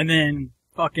 And then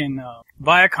fucking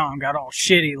Viacom got all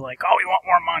shitty, like, oh, we want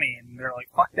more money. And they're like,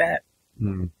 fuck that.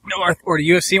 Hmm. No, or the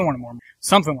UFC wanted more money.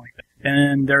 Something like that. And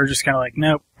then they're just kind of like,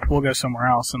 nope, we'll go somewhere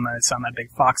else. And then it's on that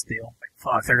big Fox deal. Like,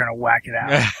 fuck, they're going to whack it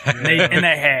out. and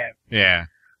they have. Yeah.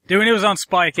 Dude, when it was on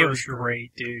Spike, it For was sure.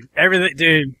 great, dude. Everything,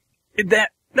 dude. That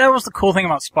was the cool thing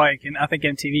about Spike, and I think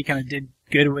MTV kind of did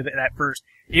good with it at first.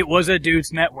 It was a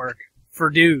dude's network for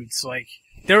dudes. Like,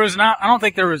 there was not, I don't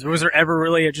think was there ever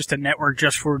really just a network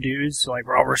just for dudes? Like,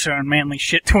 we're showing manly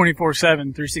shit 24/7,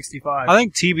 365. I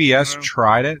think TBS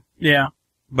tried it, Yeah.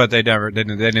 but they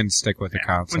didn't stick with the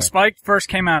When concept. Spike first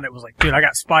came out, it was like, dude, I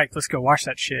got Spike. Let's go watch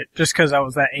that shit. Just because I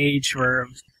was that age where,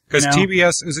 Because you know?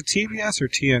 TBS, is it TBS or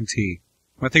TNT?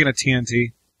 Am I thinking of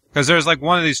TNT? Because there's like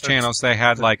one of these channels, they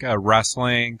had like a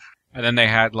wrestling, and then they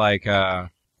had like a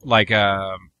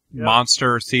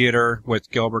monster theater with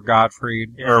Gilbert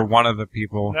Gottfried, Yeah. or one of the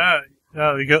people.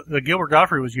 No, the Gilbert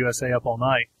Godfrey was USA Up All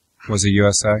Night. Was it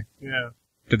USA? Yeah.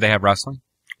 Did they have wrestling?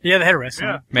 Yeah, they had wrestling.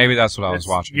 Yeah. Maybe that's what I was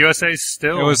watching. USA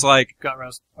still It was like, got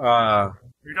wrestling.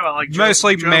 You're talking about like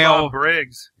mostly Joe male- Bob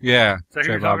Briggs. yeah, that who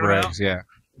Joe you're Bob talking about? Briggs, yeah.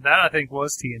 That I think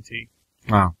was TNT.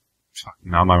 Oh. Fuck,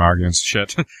 now I'm arguing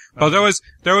shit. But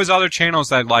there was other channels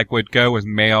that like would go with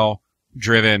male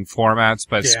driven formats,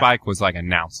 but Yeah. Spike was like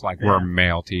announced like we're Yeah.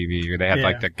 male TV. They had Yeah.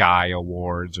 like the Guy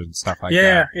Awards and stuff like yeah,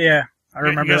 that. yeah. I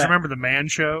remember You guys that. remember the Man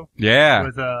Show Yeah.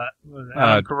 with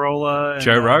Adam Carolla and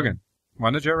Joe Rogan.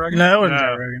 Wasn't it Joe Rogan? No, it wasn't No.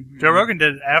 Joe Rogan. Joe Rogan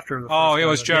did it after the Oh, first it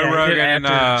was one. Joe Yeah, he Rogan did and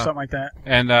after, something like that.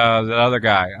 and the other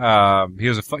guy.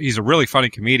 He's a really funny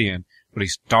comedian, but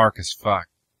he's dark as fuck.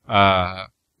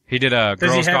 He did a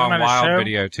Does he Girls have him Gone on his Wild show?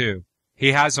 video too.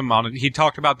 He has him on it. He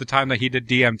talked about the time that he did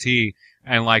DMT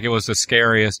and like it was the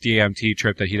scariest DMT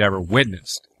trip that he'd ever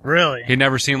witnessed. Really? He'd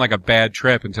never seen like a bad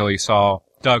trip until he saw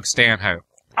Doug Stanhope.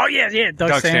 Oh yeah,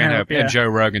 Doug Stanhope. Yeah. And Joe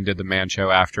Rogan did the Man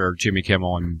Show after Jimmy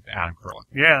Kimmel and Adam Carolla.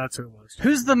 Yeah, that's who it was.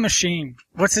 Who's the machine?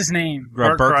 What's his name?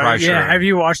 Burt Kreischer. Kreischer. Yeah, have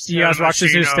you watched? You Yeah, guys watched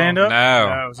his new Machino. stand up?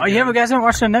 No. it was Oh, you good. guys haven't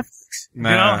watched it on Netflix? No.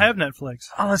 They don't have Netflix.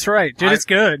 Oh, that's right, dude. It's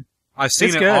good. I've seen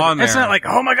It's it good. on there. It's not like,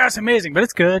 oh my god, it's amazing, but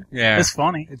it's good. Yeah. It's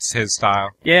funny. It's his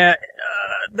style. Yeah,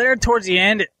 there towards the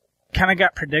end, it kind of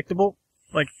got predictable.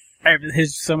 Like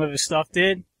some of his stuff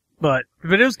did, but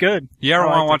it was good. You ever I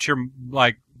want to liked watch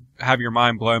your, have your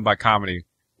mind blown by comedy?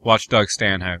 Watch Doug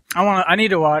Stanhope. I need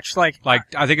to watch, I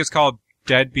think it's called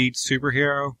Deadbeat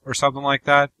Superhero or something like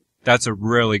that. That's a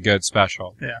really good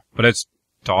special. Yeah. But it's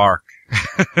dark.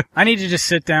 I need to just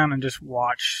sit down and just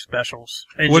watch specials.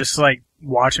 And What's- just,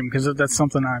 watch them, because that's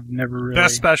something I've never really...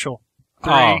 Best special.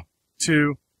 Three, Oh.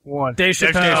 2, 1. Dave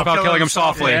Chappelle. Dave Chappelle killing him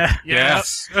softly. Yeah.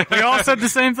 Yes. We all said the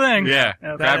same thing. Yeah.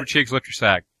 Yeah, Grab your cheeks, lift your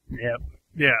sack. Yep.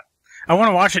 Yeah. I want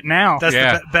to watch it now. That's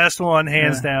Yeah. the best one,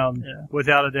 hands Yeah. down, Yeah.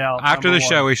 without a doubt. After number the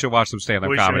show, one. we should watch some stand-up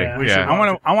We should, comedy. yeah. We Yeah.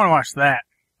 should. I want to watch that.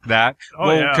 That. Oh,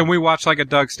 well, yeah. can we watch a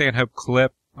Doug Stanhope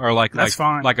clip or That's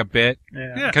fine. like a bit?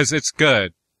 Yeah. Yeah. Because it's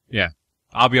good. Yeah.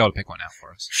 I'll be able to pick one out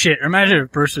for us. Shit, imagine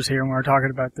if Bruce was here when we were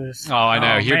talking about this. Oh, I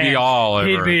know. He'd be all over.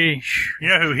 He'd be... You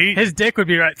know who His dick would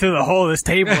be right through the hole of this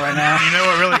table right now. You know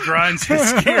what really grinds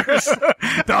his gears?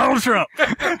 Donald Trump.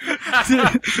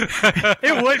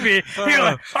 It would be. He'd be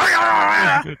like,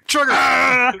 Trigger!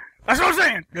 that's what I'm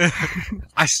saying.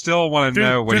 I still want to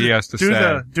know what he has to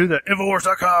say. Do the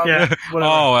Infowars.com. Yeah.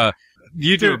 Oh,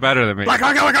 you do it better than me. Like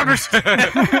helicopters.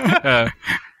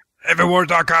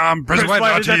 Everywhere.com,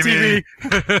 PrisonWeb.tv.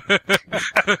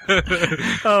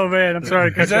 Oh man, I'm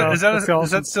sorry to cut you off. Is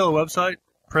that still a website?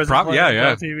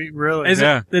 Yeah. TV? Really? Is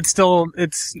it? It's still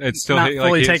not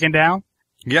fully taken down.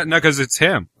 Yeah, no, because it's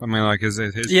him. I mean, like his Yeah,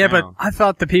 channel. but I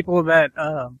thought the people that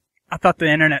I thought the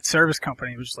internet service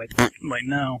company was like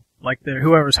no, like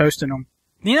whoever's hosting them.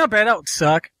 You know how bad that would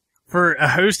suck for a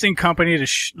hosting company to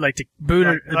to boot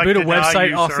a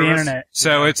website off the internet.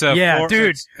 So it's a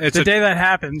dude. It's the day that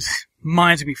happens,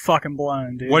 mind's gonna be fucking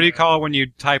blown, dude. What do you call it when you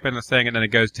type in a thing and then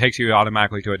it takes you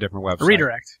automatically to a different website?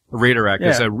 Redirect. Redirect. Yeah.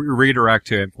 It's a redirect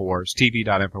to Infowars.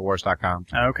 TV.Infowars.com.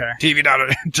 Okay.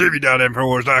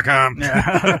 TV.Infowars.com.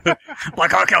 Yeah.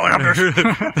 Like helicopters.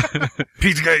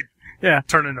 Pizzagate. Yeah.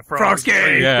 Turn into frogs. Frogs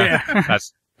gay. Yeah.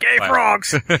 That's gay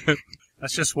frogs.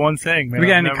 That's just one thing, man. We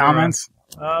got any comments?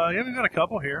 Yeah, we've got a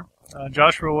couple here.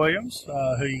 Joshua Williams,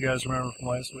 who you guys remember from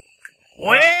last week.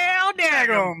 Well,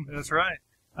 daggum. That's right.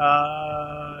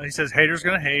 He says, haters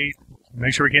gonna hate.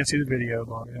 Make sure we can't see the video.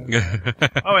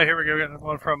 Oh, wait, here we go. We got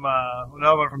one from,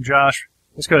 another one from Josh.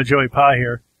 Let's go to Joey Pie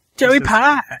here. Joey says,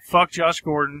 Pie. Fuck Josh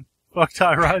Gordon. Fuck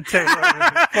Tyrod Taylor.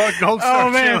 Fuck Gold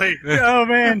Star Chili. Oh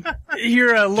man.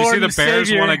 You're a Lord Did you see the Bears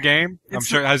Savior. won a game? I'm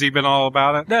sure. Has he been all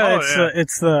about it? No, Oh,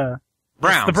 it's the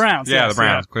Browns. the Browns. Yeah, yes, the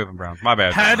Browns. Cleveland Browns. My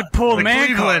bad. Had to pull the The man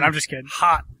Cleveland card. I'm just kidding.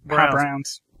 Hot Hot Browns.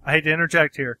 Browns. I hate to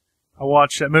interject here. I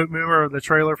watched that remember the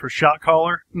trailer for Shot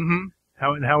Caller? Mm-hmm.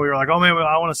 How we were like, oh man,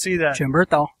 I want to see that.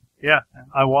 Chimberto. Yeah,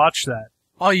 I watched that.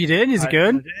 Oh, you did? Is it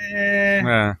good?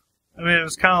 Yeah. I mean, it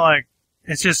was kind of like,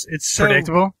 it's so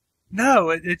Predictable? No,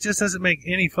 it just doesn't make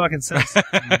any fucking sense.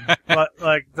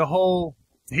 like the whole,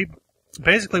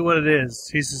 basically what it is,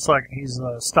 he's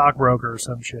a stockbroker or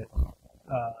some shit.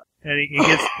 And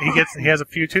he has a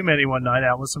few too many one night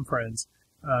out with some friends,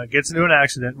 gets into an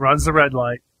accident, runs the red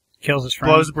light, Kills his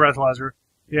friend. blows the breathalyzer.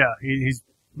 Yeah, he's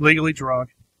legally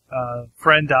drunk.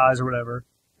 Friend dies or whatever.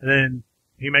 And then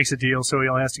he makes a deal, so he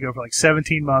only has to go for like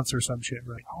 17 months or some shit,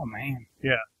 right? Oh man.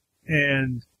 Yeah.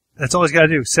 And that's all he's got to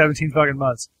do, 17 fucking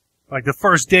months. Like the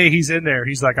first day he's in there,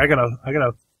 he's like, I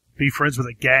gotta be friends with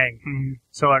a gang. Mm-hmm.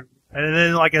 So like, and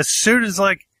then like as soon as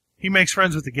like he makes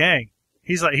friends with the gang,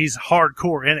 he's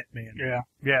hardcore in it, man. Yeah.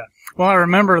 Yeah. Well, I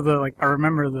remember the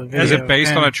video. Is it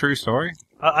based and on a true story?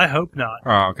 I hope not.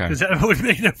 Oh, okay. Because that would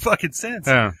make no fucking sense.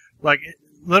 Yeah. Like,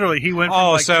 literally, he went from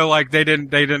Oh, like, so like they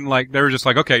were just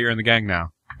like, okay, you're in the gang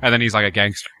now. And then he's like a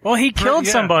gangster. Well, he killed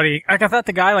Yeah. somebody. Like I thought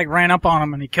the guy like ran up on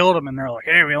him and he killed him, and they're like,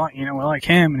 "Hey, we like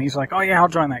him," and he's like, "Oh yeah, I'll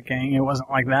join that gang." It wasn't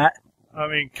like that. I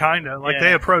mean, kinda. Like, Yeah.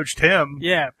 they approaced him.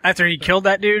 Yeah, after he killed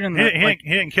that dude, and He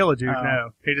didn't kill a dude, Oh. no.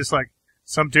 He just like,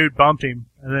 some dude bumped him,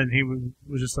 and then he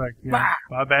was just like, Bah.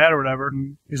 my bad or whatever.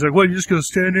 Mhm. He's like, what, you just gonna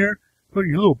stand there? What,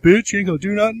 you little bitch, you ain't gonna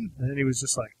do nothing? And then he was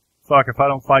just like, fuck, if I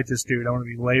don't fight this dude, I want to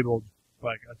be labeled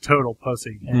like a total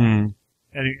pussy. Mm.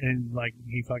 And like,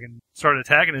 he fucking started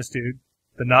attacking this dude.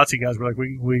 The Nazi guys were like,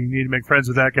 we need to make friends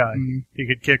with that guy. Mhm. He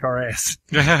could kick our ass.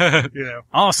 You know?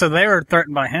 oh, so they were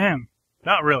threatened by him.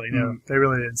 Not really, no. They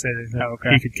really didn't say that Oh, okay.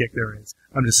 he could kick their ass.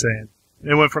 I'm just saying.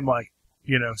 It went from like,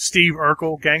 Steve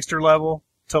Urkel gangster level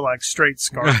to like straight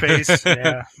Scarface,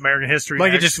 Yeah, American History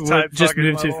like it X just type just fucking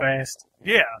moved too level. fast.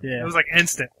 Yeah. Yeah. It was like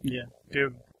instant, Yeah.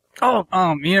 dude. Oh,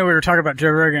 we were talking about Joe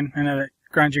Rogan, and it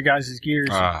grinds your guys' gears.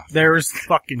 There was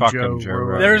Fucking Fucking Joe Joe Rogan.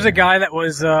 Rogan. There was a guy that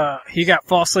was, he got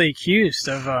falsely accused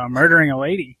of, murdering a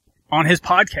lady on his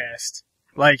podcast.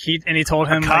 Like, he told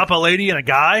him, Cop, a lady, and a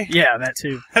guy? yeah, that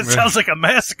too. That sounds like a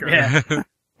massacre. Yeah.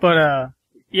 But,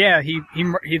 yeah,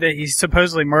 he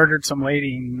supposedly murdered some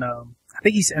lady, and, I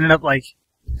think he's ended up, like,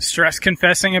 stress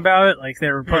confessing about it. Like, they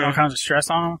were putting all kinds of stress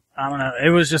on him. I don't know. It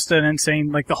was just an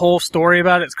insane, like, the whole story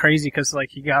about it's crazy because, like,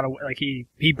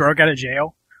 he broke out of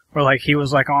jail. Or, like, he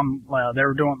was, like, on, they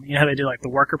were doing, how they do, like, the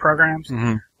worker programs?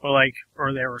 Mm-hmm.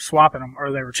 Or they were swapping them,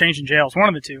 or they were changing jails. One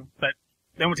of the two. But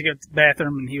they went to go to the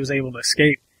bathroom, and he was able to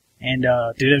escape. And,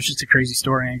 dude, it was just a crazy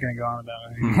story. I ain't gonna go on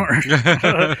about it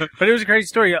anymore. But it was a crazy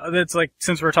story. That's like,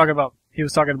 since we're talking about, he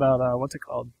was talking about, what's it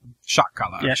called? Shot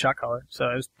collar. Yeah, shot collar. So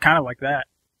it was kind of like that.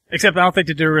 Except I don't think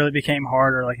the dude really became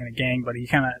hard or like in a gang, but he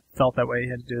kind of felt that way. He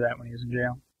had to do that when he was in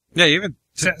jail. Yeah, even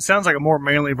Sounds like a more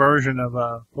manly version of,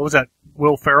 what was that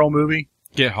Will Ferrell movie?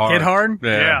 Get Hard. Get hard?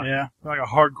 Yeah. Yeah. Like a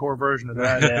hardcore version of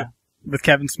that. Yeah. with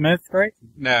Kevin Smith, right?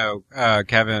 No,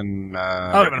 Kevin. Kevin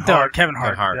Hart. Kevin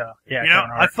Hart. Hart. Yeah, You know, Kevin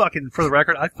Hart. for the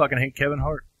record, I fucking hate Kevin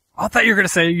Hart. I thought you were gonna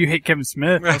say you hate Kevin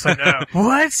Smith. I was like, No,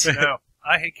 what? no,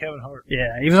 I hate Kevin Hart.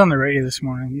 Yeah, he was on the radio this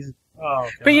morning. Oh,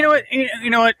 But you know what? You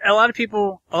know what? A lot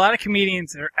of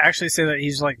comedians actually say that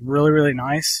he's like really, really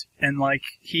nice, and like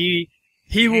he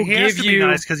will he has give to be you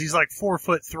nice because he's like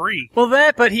 4'3".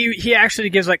 well but he actually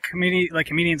gives like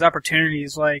comedians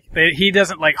opportunities. Like he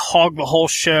doesn't like hog the whole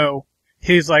show.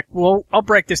 He's like, well, I'll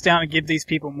break this down and give these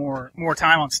people more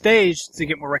time on stage to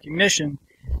get more recognition,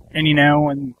 and you know,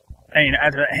 and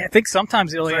I think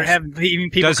sometimes he'll have even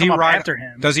people come up after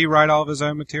him. Does he write all of his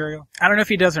own material? I don't know if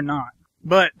he does or not,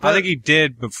 but I think he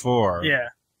did before. Yeah.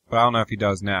 But I don't know if he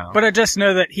does now. But I just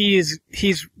know that he's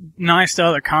nice to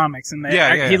other comics, and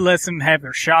he lets them have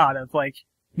their shot of like,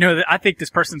 you know, I think this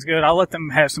person's good. I'll let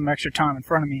them have some extra time in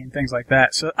front of me and things like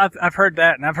that. So I've heard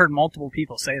that, and I've heard multiple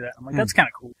people say that. I'm like, that's kind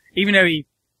of cool. Even though he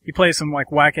plays some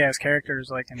like whack ass characters,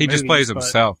 like in he movies, just plays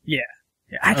himself. Yeah.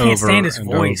 I can't stand his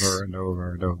voice. Over and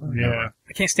over and over. Yeah.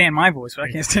 I can't stand my voice, but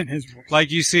I can't stand his voice. Like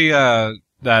you see that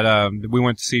we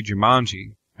went to see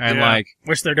Jumanji, and like,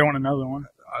 Wish they're doing another one.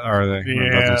 are they? Yeah.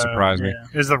 That doesn't surprise me.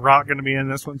 Yeah. Is The Rock going to be in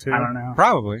this one too? I don't know.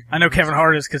 Probably. I know Kevin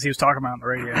Hart is because he was talking about it on the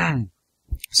radio.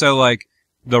 So like,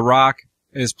 The Rock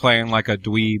is playing like a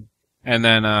dweeb, and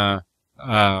then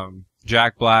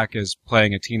Jack Black is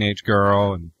playing a teenage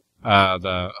girl, and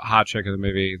the hot chick of the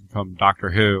movie from Doctor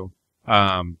Who.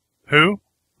 Who?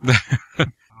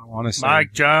 I want to say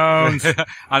Mike Jones.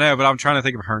 I know, but I'm trying to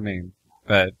think of her name.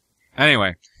 But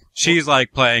anyway, she's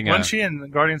like playing. Wasn't she in the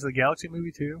Guardians of the Galaxy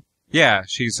movie too? Yeah,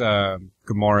 she's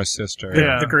Gamora's sister.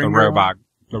 Yeah. The green the girl. robot.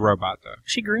 The robot though.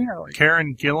 Is she green or like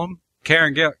Karen Gilliam?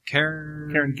 Karen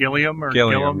Gilliam or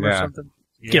Gilliam or yeah. something?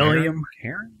 Gilliam?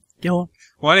 Karen. Gilliam?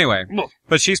 Well, anyway, Look.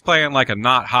 but she's playing like a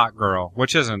not hot girl,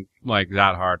 which isn't like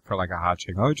that hard for like a hot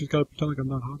chick. Oh, you just gotta pretend like I'm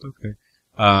not hot.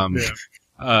 Okay. Yeah.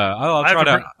 I'll I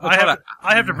try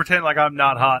I have to pretend like I'm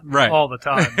not hot Right. all the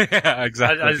time. yeah,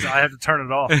 exactly. I have to turn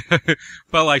it off.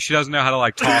 But like she doesn't know how to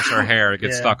like toss her hair. It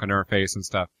gets Yeah. stuck in her face and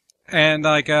stuff. And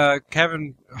like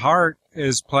Kevin Hart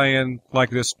is playing like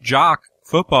this jock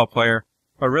football player,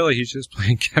 but really he's just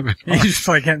playing Kevin Hart. He's just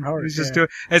like Kevin Hart. He's just doing.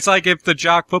 It's like if the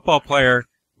jock football player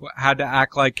had to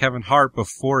act like Kevin Hart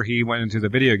before he went into the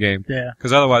video game. Yeah.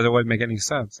 Because otherwise it wouldn't make any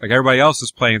sense. Like everybody else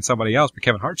is playing somebody else, but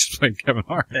Kevin Hart's just playing Kevin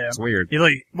Hart. Yeah. It's weird. He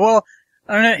like, well,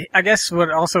 I don't know. I guess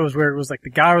what also was weird was like the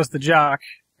guy was the jock,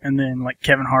 and then like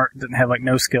Kevin Hart didn't have like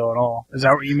no skill at all. Is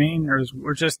that what you mean,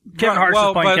 or just Kevin Hart's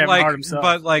just playing Kevin Hart himself?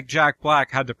 But like Jack Black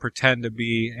had to pretend to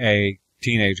be a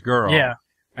teenage girl. Yeah.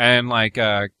 And like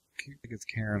I think it's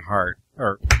Karen Hart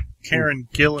or Karen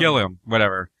Gilliam. Gilliam,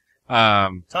 whatever.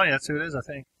 I'm telling you, that's who it is, I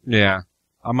think. Yeah.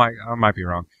 I might be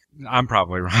wrong. I'm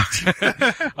probably wrong.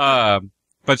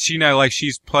 But she like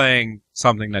she's playing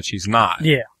something that she's not.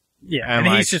 Yeah. Yeah. And, And,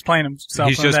 like, he's just playing himself.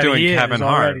 He's just that doing he Kevin is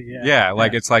Hart. already, Yeah.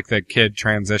 Like it's like the kid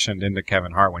transitioned into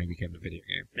Kevin Hart when he became the video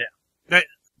game.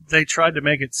 They tried to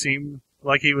make it seem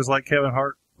like he was like Kevin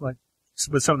Hart, like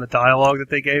with some of the dialogue that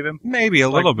they gave him. Maybe a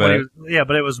Like, little when bit. he was- yeah,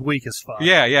 but it was weak as fuck.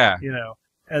 Yeah, yeah. You know,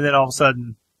 and then all of a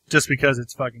sudden, just because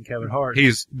it's fucking Kevin Hart.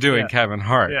 He's doing Yeah. Kevin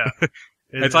Hart. Yeah.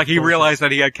 It's like he realized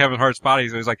that he had Kevin Hart's body,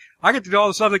 so he's like, I get to do all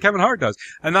the stuff that Kevin Hart does.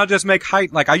 And not just make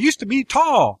height, like, I used to be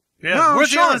tall. Yeah. No, Where's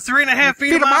the short. other 3.5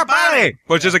 feet of my body?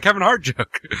 Which is a Kevin Hart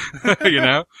joke. You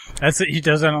know? That's it. He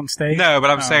does that on stage. No, but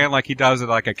I'm Oh. saying like he does it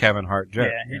like a Kevin Hart joke.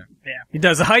 Yeah, he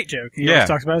does a height joke. He Yeah. always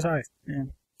talks about his height. Yeah.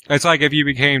 It's like if you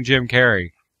became Jim Carrey,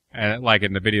 and like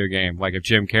in the video game, like if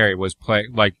Jim Carrey was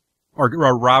like,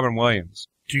 or Robin Williams.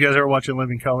 Did you guys ever watch In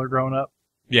Living Color growing up?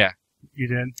 Yeah. You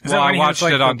did? Is that Well, I when he was, watched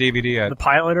like, it on the DVD.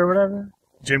 pilot or whatever.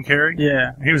 Jim Carrey?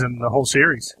 Yeah. He was in the whole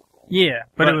series. Yeah,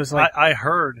 but it was like I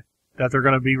heard that they're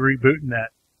going to be rebooting that.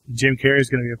 Jim Carrey's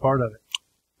going to be a part of it.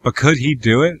 But could he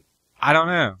do it? I don't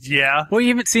know. Yeah. well, you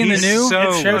haven't seen He's the new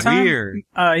so Showtime? weird.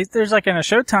 There's like in a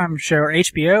Showtime show or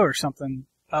HBO or something.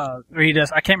 Where he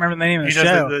does. I can't remember the name of He the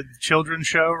does show. the children's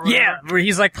show or Yeah, whatever? where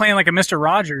he's like playing like a Mr.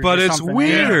 Rogers. But or it's something.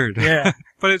 weird. Yeah.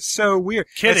 But it's so weird.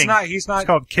 Kidding. He's not, It's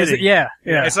called Is Kidding. it- yeah.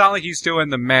 it's not like he's doing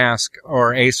The Mask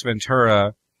or Ace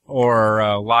Ventura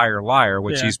or Liar Liar,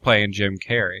 which Yeah. he's playing Jim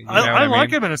Carrey. You know what I like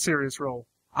mean? him in a serious role.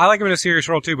 I like him in a serious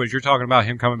role too, but you're talking about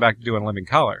him coming back to doing Living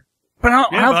Color. But I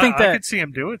Yeah, don't but think I that. could see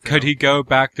him do it. Though. Could he go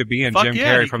back to being Fuck Jim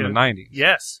yeah, Carrey he from could. the 90s?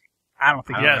 Yes. I don't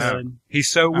think Yes. he could. He's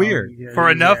so weird. For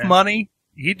enough Yeah. money,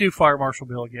 he'd do Fire Marshal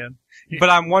Bill again. But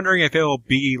I'm wondering if it'll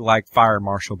be like Fire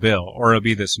Marshal Bill or it'll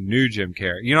be this new Jim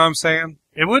Carrey. You know what I'm saying?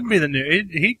 It wouldn't be the new.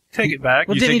 He'd take it back.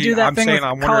 Well, You didn't he think do he- that I'm thing saying with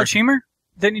I wonder College if- Humor?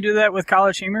 Didn't he do that with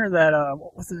College Humor? That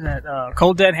what was that?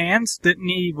 Cold Dead Hands? Didn't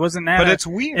he? Wasn't that? But a- it's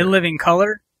weird. in Living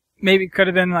Color? maybe could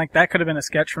have been like, that could have been a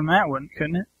sketch from that one,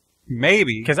 couldn't it?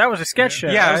 Maybe. Because that was a sketch show.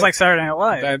 Yeah, That was like Saturday Night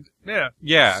Live.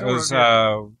 Yeah. It was,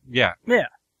 yeah. Yeah.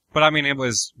 But I mean, it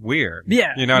was weird.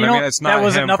 Yeah. You know what I mean? It's not that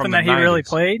wasn't him nothing from the that he 90s. really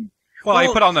played. Well, he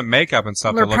Well, put on the makeup and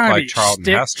stuff They're to look trying to like be Charlton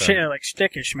Heston. like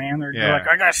stickish, man. They're Yeah. like,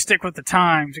 I gotta stick with the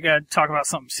times. We gotta talk about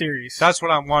something serious. That's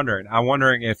what I'm wondering. I'm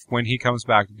wondering if when he comes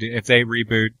back, if they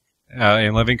reboot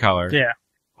in Living Color, yeah.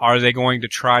 are they going to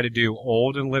try to do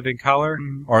old in Living Color,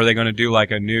 Mhm. or are they going to do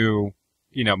like a new,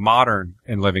 modern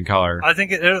in Living Color? I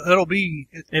think it'll be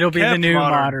It'll be the kept new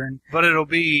modern. but it'll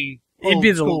be It'd old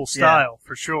be the- school style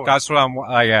for sure. That's what I'm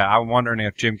wondering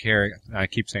if Jim Carrey, I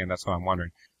keep saying that's what I'm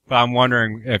wondering, but I'm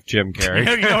wondering if Jim Carrey.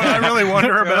 You know what I really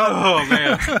wonder about? Oh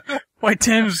man. Why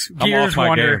Tim's I'm gears off my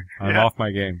wander. game. I'm Yeah. off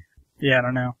my game. Yeah, I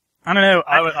don't know.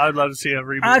 I I'd love to see a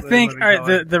reboot. I of think Living all right,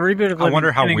 Color. the reboot of I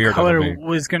wonder how Living weird Color it'll be.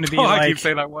 was going to be I like keep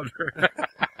saying I wonder.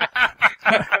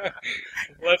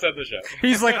 Let's end the show.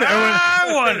 he's like the I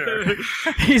Owen. wonder.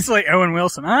 He's like Owen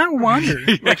Wilson. I wonder.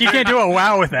 Like you can't do a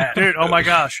wow with that. Dude, oh my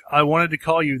gosh. I wanted to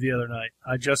call you the other night.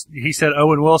 He said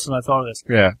Owen Wilson. I thought of this.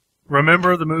 Yeah.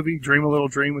 Remember the movie Dream a Little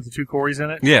Dream with the two Corys in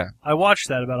it? Yeah. I watched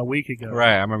that about a week ago.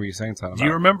 Right. I remember you saying something. Do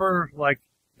you remember, like,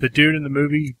 the dude in the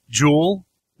movie, Jewel?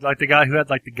 Like the guy who had,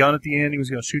 like, the gun at the end, he was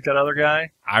going to shoot that other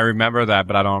guy? I remember that,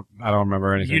 but I don't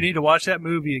remember anything. You need to watch that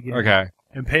movie again. Okay.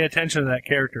 And pay attention to that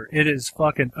character. It is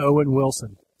fucking Owen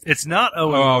Wilson. It's not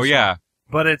Owen Oh, Wilson. yeah.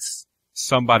 But it's,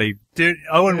 Somebody. dude,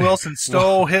 Owen Wilson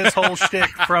stole his whole shtick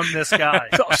from this guy.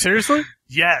 Oh, seriously?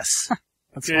 Yes.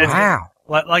 That's Dude, it's- Wow.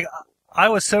 Like, I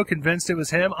was so convinced it was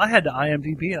him. I had to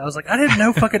IMDb it. I was like, I didn't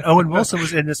know fucking Owen Wilson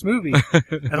was in this movie.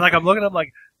 And like, I'm looking up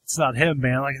like, it's not him,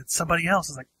 man. Like, it's somebody else.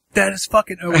 I was like, that is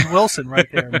fucking Owen Wilson right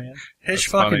there, man. His That's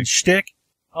fucking funny. shtick.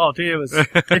 Oh, dude, it was.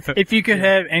 if you could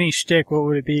have any shtick, what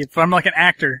would it be? If I'm like an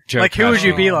actor, Joe like who would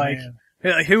you be Oh, like? man.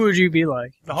 Like, who would you be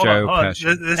like? Hold Joe on. Pesci.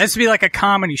 It has to be like a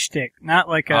comedy shtick, not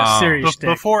like a serious shtick.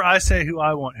 Before I say who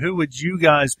I want, who would you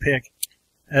guys pick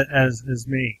as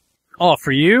me? Oh,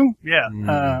 for you? Yeah.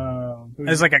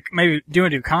 As like maybe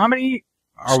do comedy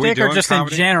Are we shtick or doing just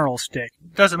comedy? in general shtick?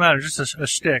 Doesn't matter. Just a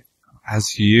shtick.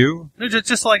 As you?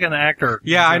 Just like an actor.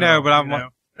 Yeah, I know, but I'm you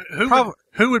know. Prob-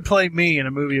 Who would play me in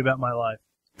a movie about my life?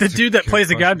 The dude that good plays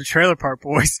the guy question. in the Trailer Park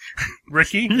Boys.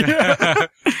 Ricky? I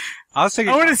was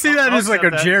thinking. I want to see that I'll as like a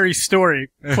accept that. Jerry story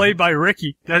played by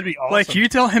Ricky. That'd be awesome. Like you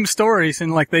tell him stories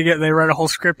and like they write a whole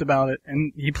script about it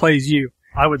and he plays you.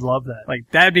 I would love that. Like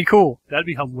that'd be cool. That'd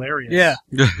be hilarious. Yeah.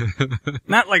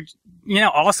 Not like,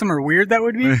 awesome or weird that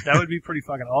would be. That would be pretty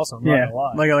fucking awesome. I'm not Yeah. gonna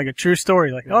lie. Like a true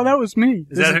story. Like, oh, that was me.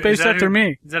 This is based after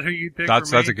me. Is that who you'd pick That's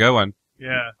for me? a good one.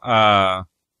 Yeah. I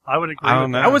I would agree I don't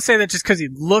with know. that. I would say that just because he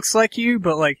looks like you,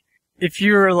 but like, if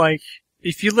you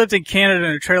lived in Canada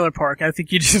in a trailer park, I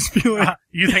think you'd just be like,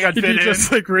 You think I'd you'd fit be in?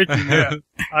 just like Ricky. Yeah.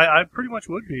 I pretty much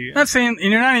would be. Not saying,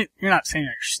 you're not saying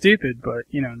you're stupid, but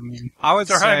you know what I mean. I would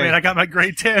It's all say. right, man. I got my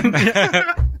grade 10.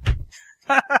 I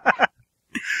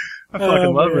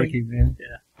fucking love man. Ricky, man.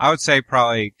 I would say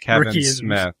probably Kevin Ricky-isms.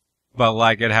 Smith, but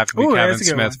like it'd have to be Ooh, Kevin that's a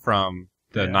good Smith one. from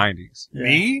the Yeah. 90s. Yeah.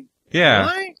 Me?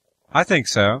 Yeah, Really? I think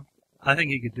so. I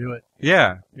think he could do it.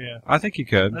 Yeah, Yeah. I think he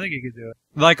could. I think he could do it.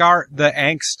 Like the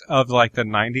angst of like the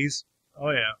 90s,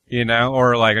 Oh, yeah.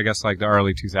 or like I guess like the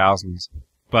early 2000s.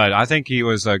 But I think he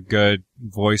was a good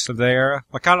voice of the era.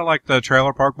 Like kind of like the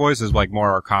Trailer Park Boys is like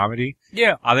more our comedy.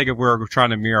 Yeah. I think if we were trying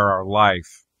to mirror our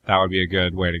life, that would be a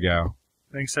good way to go.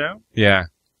 Think so? Yeah.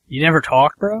 You never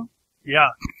talk, bro? Yeah.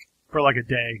 For like a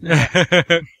day.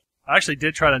 I actually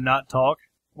did try to not talk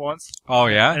once, Oh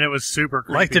yeah? and it was super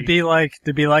creepy. Like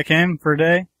to be like him for a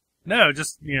day? No,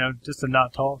 just to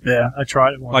not talk. Yeah. I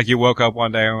tried it once. Like you woke up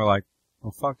one day and were like,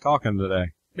 well fuck talking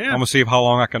today. I'm yeah. gonna see how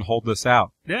long I can hold this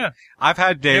out. Yeah. I've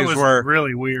had It days was where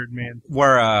really weird, man.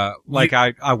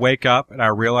 I wake up and I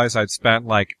realize I'd spent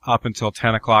like up until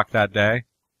 10 o'clock that day.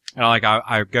 And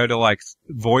I go to like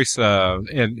voice,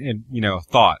 in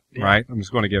thought, Yeah. right? I'm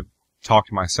just going to talk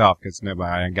to myself because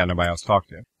I ain't got nobody else to talk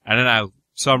to. And then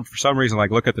for some reason,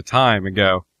 like look at the time and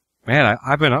go, man,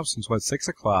 I've been up since 6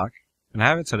 o'clock and I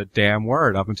haven't said a damn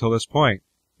word up until this point,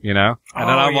 And then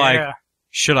I'm like,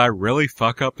 should I really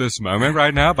fuck up this moment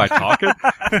right now by talking?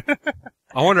 I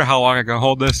wonder how long I can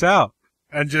hold this out.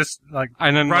 And just like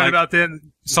And then right like, about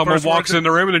then, someone first walks words in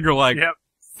the room and then you're like, Yep.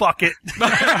 Fuck it.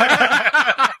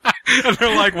 and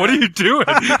they're like, what are you doing?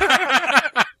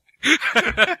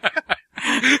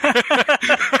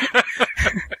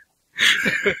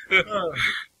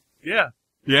 Yeah.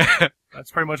 Yeah. That's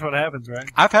pretty much what happens, right?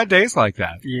 I've had days like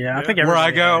that. Yeah, I Yeah. think Where I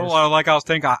everybody go, has. well, like I was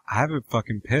thinking, I haven't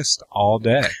fucking pissed all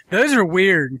day. Those are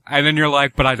weird. And then you're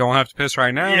like, but I don't have to piss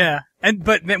right now. Yeah.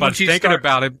 But then But once you thinking start,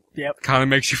 about it Yep. kind of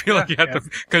makes you feel like you have to,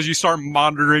 because you start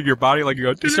monitoring your body, like you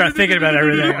go, you start thinking about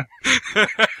everything.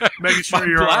 Making sure My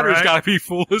you're all bladder's right. got to be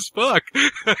full as fuck.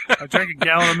 I drank a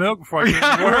gallon of milk before I came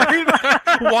to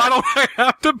work. Why don't I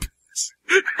have to piss?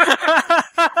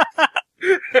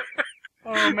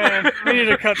 Oh man, we need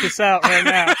to cut this out right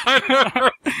now.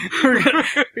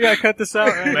 We gotta cut this out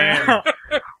right Man. now.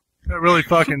 That really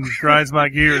fucking grinds my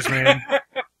gears, man.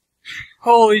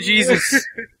 Holy Jesus!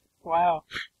 Wow.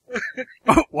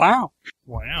 Oh, wow.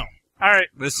 Wow. All right,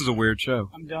 This is a weird show.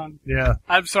 I'm done. Yeah.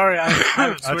 I'm sorry. I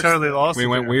I totally lost We it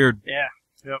went there. weird. Yeah.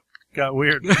 Got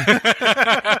weird.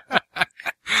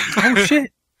 Oh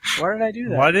shit! Why did I do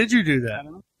that? Why did you do I that?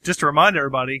 don't know. Just to remind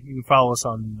everybody, you can follow us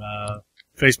on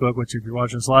Facebook, which if you're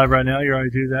watching us live right now, you already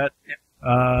do that.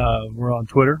 We're on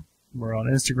Twitter. We're on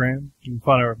Instagram. You can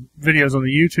find our videos on the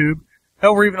YouTube.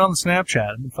 Hell, we're even on the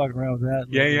Snapchat. I've been fucking around with that.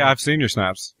 Yeah, I've seen your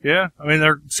snaps. Yeah, I mean,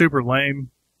 they're super lame,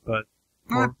 but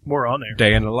more on there.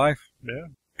 Day in the life. Yeah,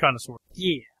 kind of, sort of.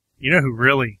 Yeah. You know who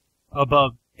really,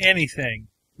 above anything,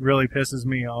 really pisses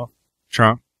me off?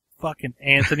 Trump. Fucking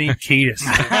Anthony Kiedis.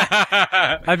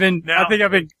 I think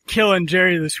I've been killing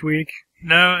Jerry this week.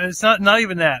 No, it's not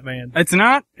even that, man. It's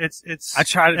not. It's I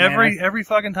tried it, man. every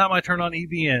fucking time I turn on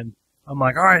EBN, I'm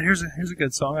like, all right, here's a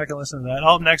good song. I can listen to that.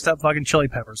 Oh, next up, fucking Chili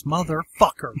Peppers,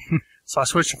 motherfucker. So I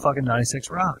switched to fucking 96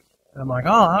 Rock. And I'm like, oh,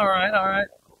 all right.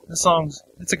 This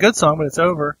it's a good song, but it's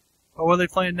over. Oh, what are they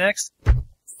playing next?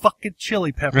 Fucking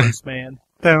Chili Peppers, man.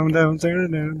 And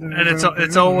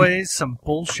it's always some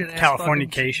bullshit ass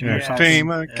Californication or fucking,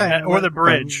 something. yeah. Or the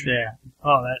bridge. Yeah.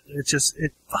 Oh,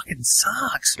 it fucking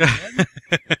sucks, man.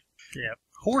 Yeah.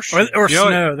 Horseshit. Or You know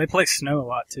snow. They play snow a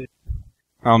lot too.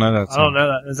 I don't know that I don't know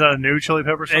that. Is that a new Chili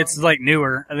Pepper song? It's like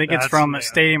newer. I think it's That's- from yeah.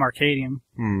 Stadium Arcadium.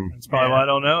 That's probably Yeah. why I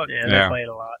don't know it. Yeah, Yeah. they play it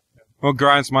a lot. What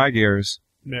grinds my gears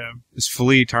Yeah. is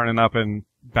Flea turning up in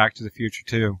Back to the Future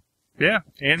 2. Yeah.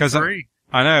 And 'Cause free.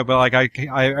 I know, but like I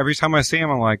every time I see him,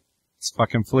 I'm like, it's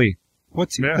fucking Flea.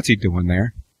 What's he doing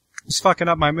there? He's fucking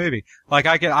up my movie. Like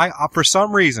I for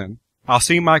some reason, I'll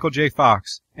see Michael J.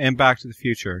 Fox in Back to the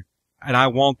Future, and I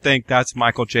won't think that's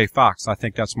Michael J. Fox. I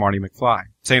think that's Marty McFly.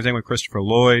 Same thing with Christopher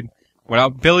Lloyd.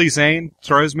 Billy Zane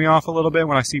throws me off a little bit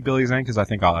when I see Billy Zane because I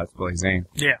think, oh, that's Billy Zane.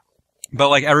 Yeah. But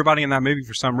like everybody in that movie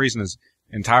for some reason is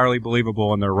entirely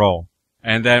believable in their role.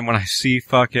 And then when I see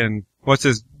fucking,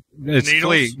 it's Needles?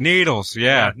 Flea. Needles,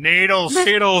 yeah. Needles.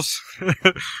 Needles.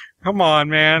 Come on,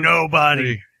 man.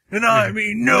 Nobody. And I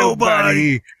mean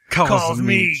nobody calls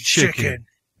me chicken.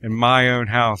 In my own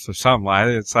house or something like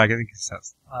it. It's like, I think it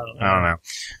says, I don't know. I don't know.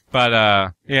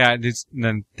 But, yeah, and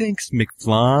then thanks,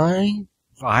 McFly.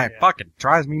 It fucking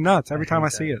drives me nuts every time I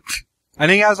see it. And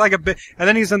he has like a bit, and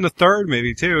then he's in the third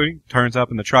movie too. He turns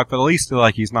up in the truck, but at least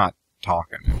like he's not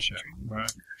talking and shit. Right.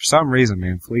 For some reason,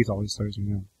 man, Flea always throws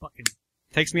me out. Fucking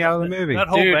Takes me out of the movie. that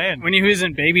whole Dude, band. when he was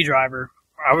in Baby Driver,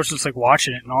 I was just like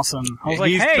watching it, and all of a sudden I was like,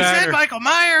 He's "Hey!" better. Michael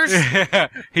Myers.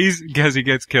 He's because he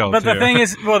gets killed. But the too. thing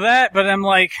is, but I'm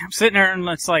like, I'm sitting there, and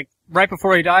it's like right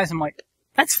before he dies, I'm like,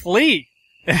 "That's Flea."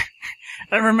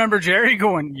 I remember Jerry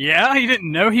going, "Yeah, he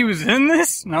didn't know he was in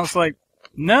this," and I was like,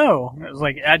 "No." It was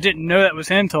like I didn't know that was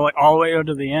him till like all the way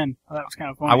to the end. That was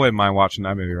kind of funny. I wouldn't mind watching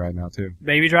that movie right now too.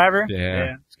 Baby Driver.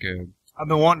 Yeah, it's good. I've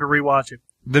been wanting to rewatch it.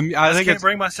 I think can't it's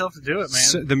bring myself to do it,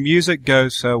 man. the music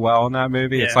goes so well in that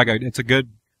movie. It's Yeah. like it's a good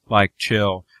like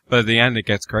chill, but at the end it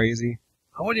gets crazy.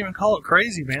 I wouldn't even call it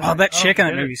crazy, man. Oh, that chick in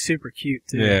that get it. movie's super cute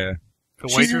too. Yeah, The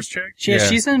She's waitress chick? Yeah, Yeah.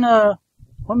 she's in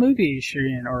what movie is she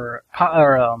in, or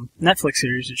Netflix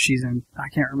series that she's in? I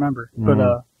can't remember,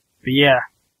 but yeah,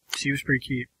 she was pretty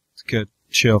cute. it's a good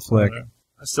chill flick.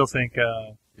 I still think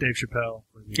Dave Chappelle.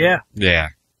 Yeah, Yeah,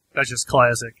 That's just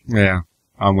classic. yeah,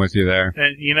 I'm with you there.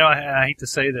 And, you know, I hate to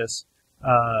say this,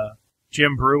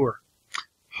 Jim Brewer.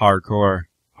 Hardcore.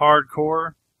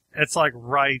 Hardcore. It's like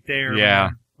right there. Yeah.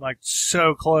 Man. Like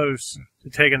so close to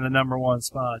taking the number 1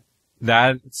 spot.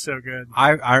 That It's so good.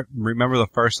 I remember the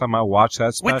first time I watched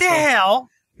that special. What the hell?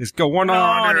 It's going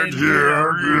on in here.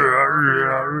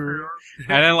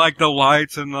 And then like the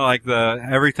lights and like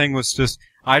everything was just,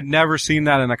 I'd never seen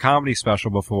that in a comedy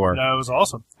special before. No, it was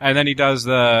awesome. And then he does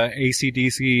the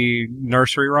AC/DC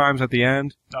nursery rhymes at the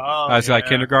end. Oh, As yeah. like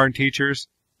kindergarten teachers.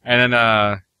 And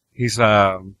then, he's,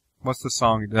 what's the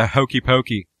song? The Hokey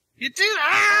Pokey. You do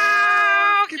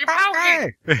that. Hokey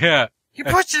pokey. Yeah. You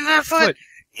pushing that foot.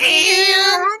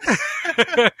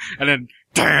 And then,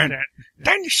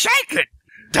 then you shake it.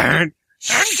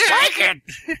 Shake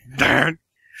it.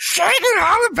 Shake it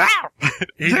all about.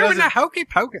 Doing the hokey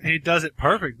pokey. He does it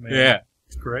perfect, man. Yeah.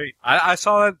 It's great. I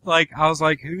saw it, I was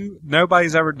like,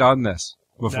 nobody's ever done this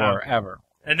before, No. ever.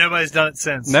 And nobody's done it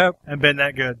since. Nope. And been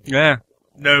that good. Yeah.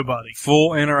 Nobody.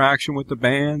 Full interaction with the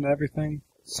band, everything.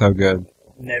 So good.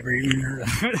 Never even heard of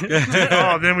it.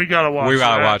 Oh, then we gotta watch We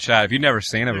gotta that. watch that. If you've never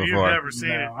seen it If before, You've never seen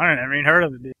it. No, I never even heard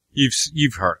of it, dude.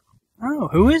 you've heard it. Oh,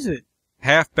 who is it?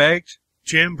 Half Baked?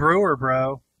 Jim Brewer,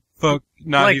 bro. Fuck.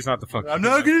 No, Like- he's not the fuck. I'm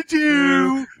not gonna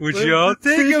do What y'all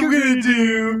think I'm gonna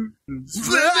do.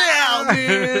 Flip out,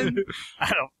 man.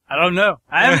 I don't know.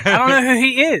 I don't know who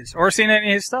he is or seen any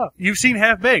of his stuff. You've seen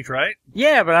Half Baked, right?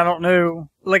 Yeah, but I don't know.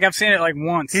 Like, I've seen it like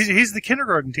once. He's the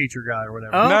kindergarten teacher guy or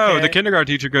whatever. Oh. No, Okay. the kindergarten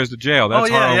teacher goes to jail. That's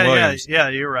yeah, Harlan yeah, Williams. yeah,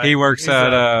 you're right. He works He's,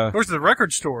 at, works at the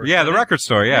record store. yeah, the record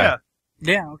store, yeah.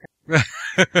 Yeah, okay.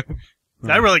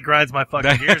 That really grinds my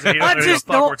fucking gears. And you I don't know who the just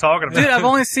fuck we're talking about. Dude, I've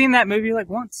only seen that movie like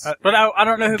once. But I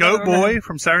don't know who Goat Boy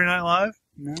from Saturday Night Live.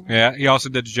 No. Yeah, he also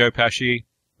did the Joe Pesci,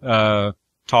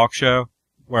 talk show,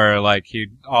 where,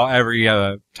 every,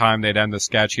 time they'd end the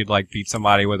sketch, he'd, beat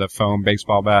somebody with a foam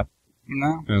baseball bat.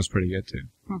 No. It was pretty good,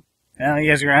 too. Yeah,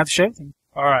 you guys are going to have to show them.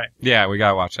 All right. Yeah, we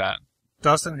gotta watch that.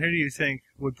 Dustin, who do you think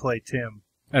would play Tim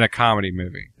In a comedy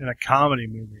movie. in a comedy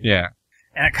movie? Yeah.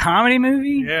 In a comedy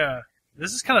movie? Yeah.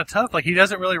 This is kind of tough. Like, he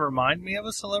doesn't really remind me of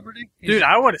a celebrity. Dude,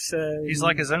 I would have said... He's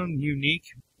like his own unique,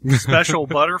 special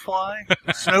butterfly,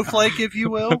 snowflake, if you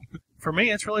will. For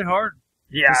me, it's really hard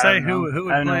yeah, to I say don't know. who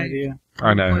would I have no play. idea.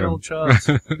 I know Play him. old Chubbs.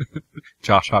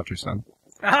 Josh Hutcherson.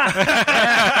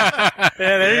 Yeah,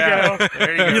 there Yeah, you go.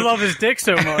 there you go. You love his dick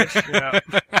so much. Yeah.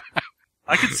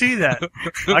 I could see that.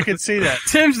 I could see that.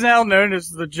 Tim's now known as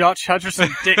the Josh Hutcherson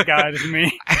dick guy to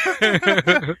me.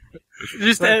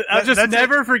 I'll just that's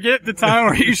never forget the time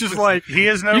where he's just like, He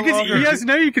is no you longer. guys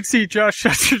know you could see Josh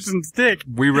Hutcherson's dick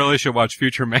We really should watch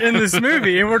Future Man. in this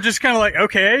movie, and we're just kind of like,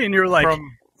 okay, and you're like,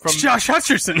 from it's Josh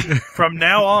Hutcherson. from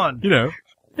now on. You know.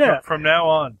 Yeah. From now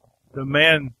on, the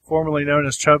man formerly known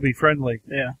as Chubby Friendly,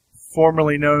 Yeah.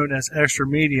 formerly known as Extra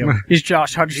Medium, He's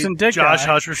Josh Hutcherson dick Josh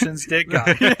guy. Hutcherson's dick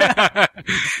guy.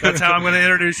 That's how I'm going to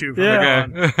introduce you. From Yeah.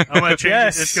 now on. I'm going to change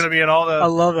Yes. it. It's going to be in all I the.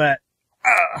 love that.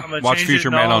 I'm gonna Watch change Future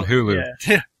it in Man all- on Hulu.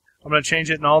 Yeah. I'm going to change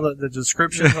it in all the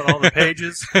descriptions on all the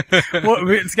pages. Well,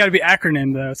 it's got to be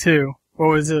acronym though too. What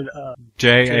was it?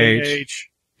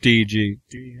 JHDG.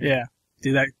 Yeah.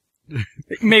 Do that.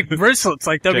 Make bracelets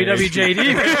like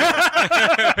WWJD.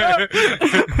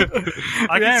 I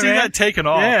can Yeah, see man. that taken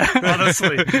off. Yeah.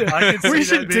 Honestly, I can see We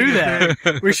should that being do a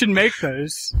thing. that. We should make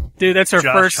those. Dude, that's our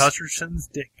Josh first. Hutcherson's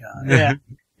dick guy. Yeah.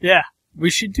 Yeah. We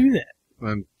should do that.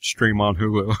 And stream on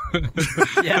Hulu.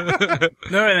 Yeah.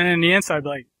 No, and then in the inside,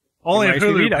 like, Only if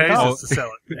Hulu HTV.com. pays us to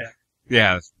sell it. yeah.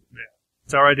 Yeah.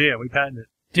 It's our idea. We patented it.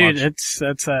 Dude, Watch.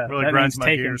 that's Really that grinds means my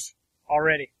taken gears.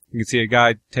 already. You can see a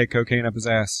guy take cocaine up his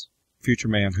ass. Future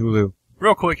Man, Hulu.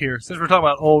 Real quick here, since we're talking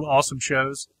about old awesome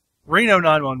shows, Reno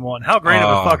 911. How great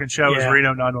of a fucking show is Yeah.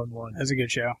 Reno 911? That's a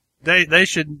good show. They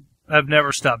should have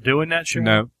never stopped doing that show.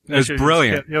 No. They It was should have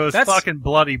brilliant. just kept- It was That's- fucking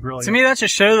bloody brilliant. To me, that's a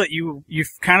show that you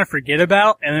kind of forget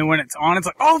about, and then when it's on, it's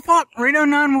like, oh fuck, Reno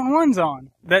 911's on.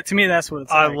 That to me, that's what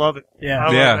it's I like. love it. Yeah.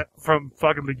 I Yeah. love it. From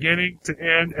fucking beginning to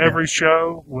end, every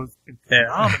show was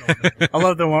phenomenal. man. I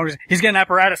love the one where he's got an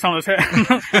apparatus on his head. He's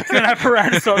got an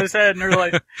apparatus on his head, and they're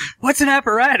like, "What's an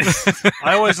apparatus?"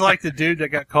 I always liked the dude that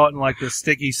got caught in like the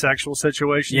sticky sexual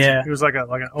situation. Yeah. He was like an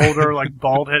older, like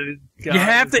bald headed guy. You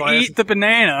have with to glasses. eat the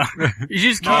banana. You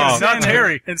just No, can't not stand there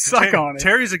Terry. and suck on it.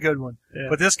 Terry's a good one. Yeah.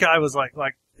 But this guy was like,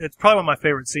 it's probably one of my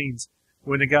favorite scenes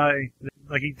when the guy,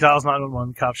 like he dials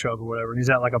 911, cop show up or whatever, and he's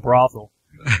at like a brothel.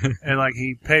 And like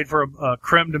he paid for a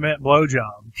creme de mint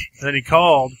blowjob. And then he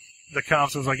called the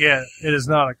cops and was like, yeah,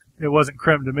 it wasn't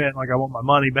creme de mint. Like I want my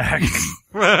money back.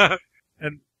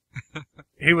 And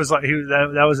he was like,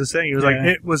 that was his thing. He was like,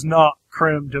 Yeah. it was not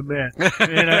creme de mint.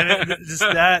 You know, and just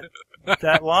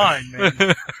that line,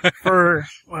 man. For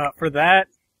that,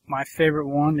 my favorite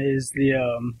one is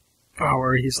the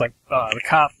where he's like the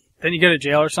cop. Then you go to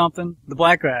jail or something. The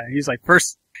black guy. He's like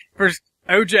first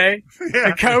OJ,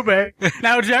 Yeah. Kobe,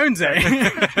 now Jonesy.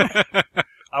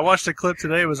 I watched a clip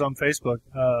today. It was on Facebook,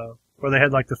 where they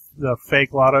had like the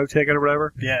fake lotto ticket or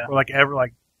whatever. Yeah. Where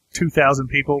like 2,000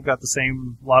 people got the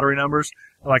same lottery numbers.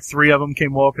 And like 3 of them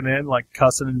came walking in, like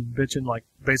cussing and bitching, like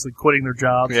basically quitting their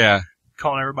jobs, Yeah.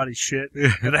 calling everybody shit.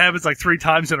 And it happens like 3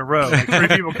 times in a row. Like 3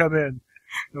 people come in.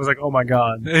 It was like, oh my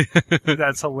god,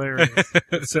 that's hilarious.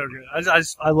 It's so good.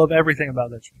 I love everything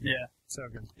about that show. Yeah. So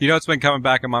good. You know what's been coming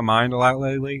back in my mind a lot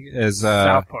lately is,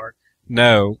 South Park.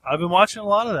 no, I've been watching a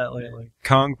lot of that lately.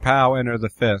 Kung Pao Enter the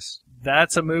Fist.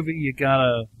 That's a movie you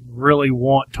gotta really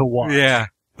want to watch. Yeah.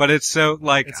 But it's so,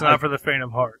 like... It's not for the faint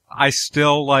of heart. I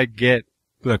still, like, get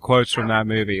the quotes from that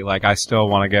movie. Like, I still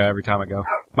want to go every time I go.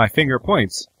 My finger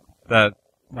points. That,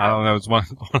 I don't know, it's one...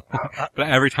 but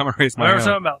every time I raise my Remember hand...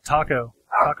 something about taco?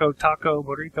 Taco,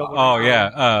 burrito. Oh,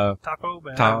 yeah, Taco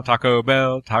Bell.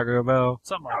 Taco Bell.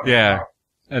 Something like that. Yeah.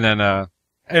 And then,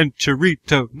 and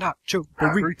chorrito, nacho,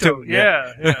 burrito.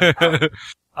 Yeah.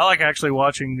 I like actually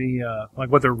watching the, like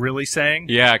what they're really saying.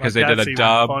 Yeah, because like, they did that's a even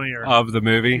dub funnier. of the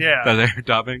movie. Yeah. That they're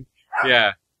dubbing.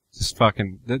 Yeah. Just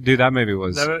fucking, dude, that movie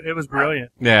was, It was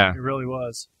brilliant. yeah. It really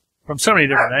was. From so many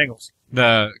different angles.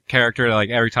 The character, like,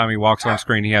 every time he walks on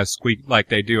screen, he has squeak, like,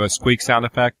 they do a squeak sound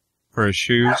effect for his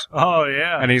shoes. Oh,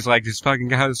 yeah. And he's like, this fucking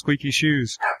guy has squeaky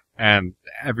shoes. And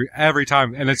every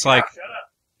time, and it's like,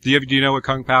 do you know what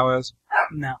Kung Pao is?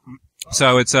 No.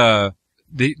 So it's,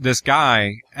 this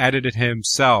guy edited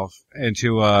himself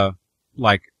into a,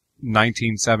 like,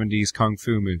 1970s kung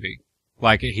fu movie.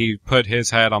 Like, he put his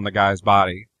head on the guy's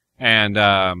body. And,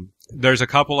 there's a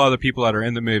couple other people that are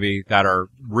in the movie that are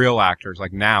real actors,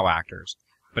 like now actors.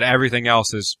 But everything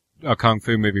else is a kung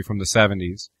fu movie from the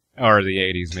 70s. Or the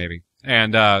 80s, maybe.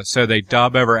 And, so they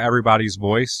dub over everybody's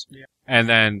voice. Yeah. And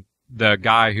then the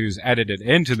guy who's edited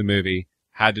into the movie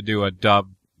had to do a dub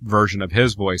version of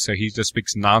his voice, so he just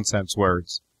speaks nonsense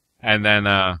words. And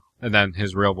then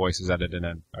his real voice is edited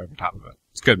in over top of it.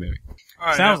 It's a good movie. All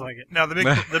right, Sounds like it. Now the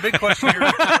big question here,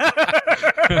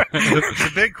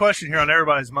 the big question here on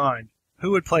everybody's mind: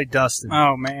 who would play Dustin?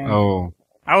 Oh man. Oh.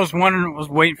 I was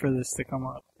waiting for this to come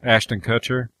up. Ashton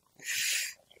Kutcher?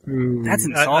 Ooh. That's A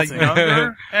insulting.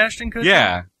 younger Ashton Kutcher?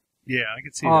 Yeah. Yeah, I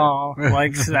could see that. Oh,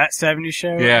 like that 70s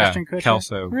show? Yeah. Ashton Kutcher?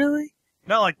 Kelso. Really?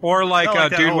 Not like, Or like, Not like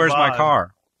that Dude, whole Where's My vibe.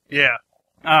 Car? yeah,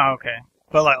 Oh, okay.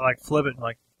 but like flip it,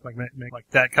 like make like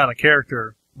that kind of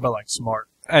character, but like smart.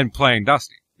 And playing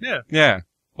Dusty. Yeah. Yeah.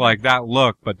 Like that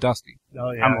look, but Dusty.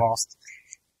 Oh yeah. I'm lost.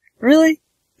 Really?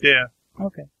 Yeah.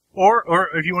 Okay. Or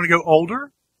if you want to go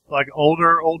older, like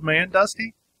old man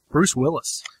Dusty, Bruce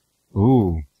Willis.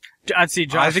 Ooh. I'd see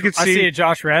Josh. I could I'd see- see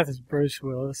Josh Rath as Bruce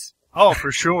Willis. Oh,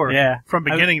 for sure. Yeah. From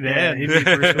beginning to Yeah, end. he'd be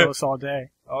Bruce Willis all day.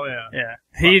 Oh yeah. Yeah.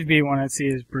 He'd be one I'd see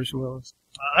as Bruce Willis.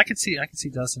 I could see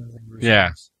Dustin as Bruce Yeah.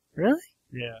 Willis. Really?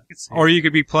 Yeah. I could see Or you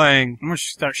could be playing I'm gonna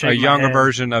start a shaking my younger head.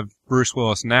 version of Bruce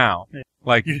Willis now. Yeah.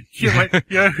 Like, You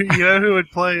know who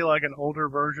would play like an older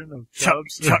version of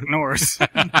Chubbs? Chuck Norris.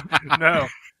 No.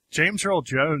 James Earl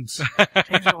Jones.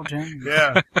 James Earl Jones.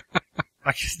 Yeah.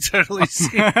 I can totally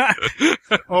see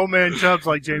old man Chubbs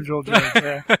like James Earl Jones.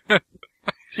 Yeah.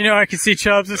 You know, I could see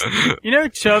Chubbs. You know,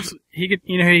 Chubbs. You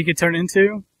know who he could turn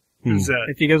into Who's that?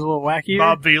 if he goes a little wacky.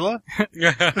 Bob Vila?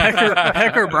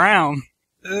 Pecker Brown.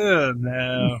 Ugh,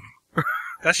 no.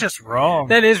 That's just wrong.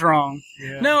 That is wrong.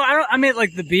 Yeah. No, I don't. I meant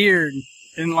like the beard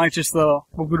and like just the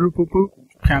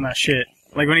kind of shit.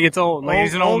 Like when he gets old, like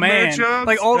he's an old man, Chubbs?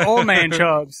 like old man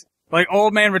Chubbs, like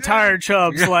old man retired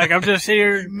Chubbs. Like I'm just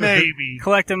here Maybe.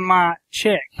 collecting my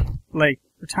check, like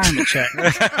retirement check.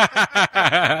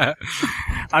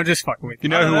 I'm just fucking with you you.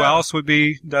 know who else would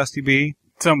be Dusty B?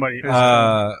 Somebody.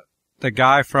 The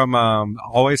guy from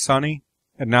Always Sunny,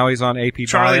 and now he's on AP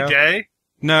Charlie Bio. Day?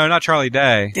 No, not Charlie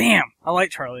Day. Damn, I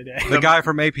like Charlie Day. The guy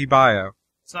from AP Bio.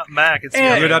 It's not Mac. It's Yeah. the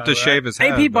He other would have guy, to right? shave his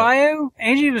head. AP but- Bio.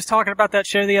 Angie was talking about that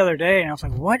show the other day, and I was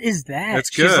like, "What is that?"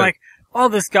 It's She's good. like, "Oh,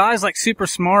 this guy's like super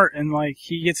smart, and like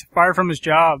he gets fired from his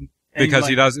job and, Because like,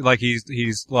 he does, like,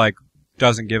 he's like,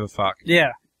 doesn't give a fuck.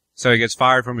 Yeah, So he gets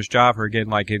fired from his job for getting,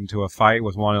 like, into a fight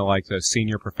with one of, like, the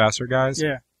senior professor guys.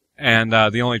 yeah. And,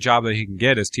 the only job that he can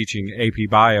get is teaching AP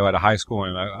Bio at a high school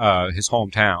in, his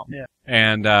hometown. Yeah.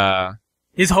 And,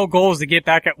 His whole goal is to get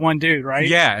back at one dude, right?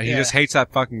 yeah, he just hates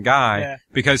that fucking guy. Yeah.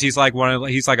 Because he's like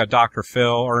he's like a Dr.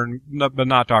 Phil, but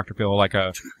not Dr. Phil, like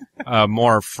a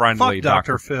more friendly Fuck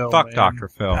Dr. Phil, Fuck man. Dr.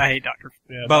 Phil. I hate Dr.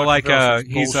 Yeah, But Dr. like, Phil's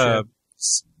he's bullshit. a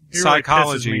He really pisses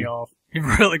psychology. me off. He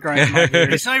really grinds my gears.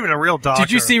 He's not even a real doctor.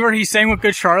 Did you see where he sang with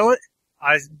Good Charlotte?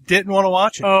 I didn't want to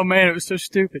watch it. Oh man, it was so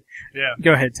stupid. Yeah.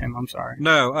 Go ahead, Tim. I'm sorry.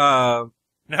 No,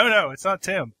 No, it's not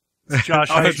Tim. It's Josh.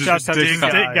 Oh, Hutchins, it's Josh Dick Hutchins'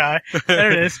 dick guy.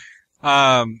 There it is.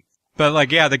 but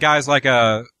like, yeah, the guy's like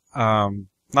a,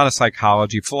 not a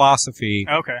psychology, philosophy,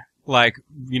 Okay. like,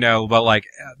 but like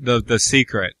the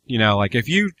secret, like if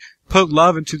you put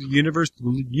love into the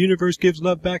universe gives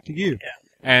love back to you. Yeah.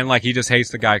 And like, he just hates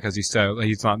the guy because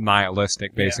he's not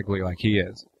nihilistic, basically, like he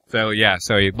is. So yeah,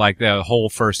 he, like the whole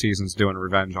first season's doing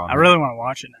revenge on him. I really want to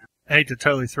watch it now. I hate to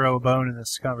totally throw a bone in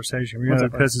this conversation. You know What's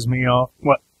what up, pisses me off?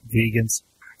 What? Vegans.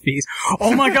 Vegans.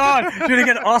 Oh my god! Dude, I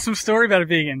got an awesome story about a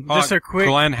vegan. Just a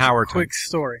Glenn Howerton. quick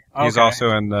story. He's Okay. also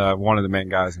in one of the main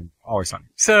guys in Always Sunny.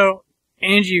 So,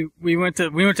 Angie, we went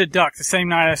to Duck the same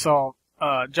night I saw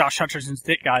Josh Hutcherson's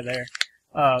dick guy there.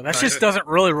 That just doesn't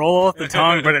really roll off the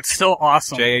tongue, but it's still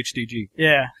awesome. JHDG.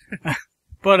 Yeah.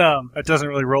 But, That doesn't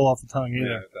really roll off the tongue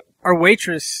either. our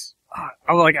waitress,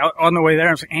 I was like, on the way there,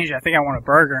 I was like, Angie, I think I want a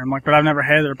burger. I'm like, but I've never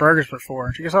had their burgers before.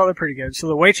 And she goes, oh, they're pretty good. So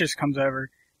the waitress comes over.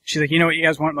 She's like, you know what you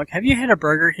guys want? I'm like, have you had a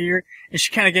burger here? And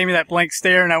she kind of gave me that blank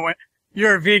stare, and I went,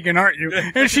 you're a vegan, aren't you?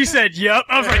 And she said, yep.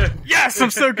 I was like, yes, I'm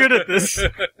so good at this.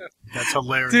 That's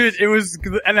hilarious. Dude, it was,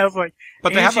 and I was like,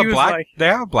 But they have Angie a was like, they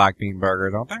have a black bean burger,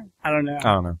 don't they? I don't know. I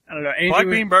don't know. Angie Black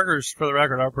was- bean burgers, for the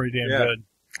record, are pretty damn good.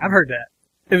 I've heard that.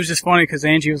 It was just funny because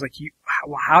Angie was like,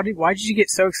 why did you get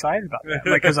so excited about that?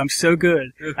 Like, cause I'm so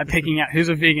good at picking out who's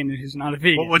a vegan and who's not a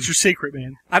vegan. What's your secret,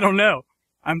 man? I don't know.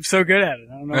 I'm so good at it.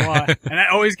 I don't know why. And I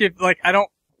always give, like, I don't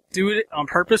do it on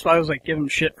purpose, but I was like, give them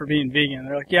shit for being vegan.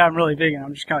 They're like, yeah, I'm really vegan.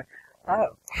 I'm just kind of like,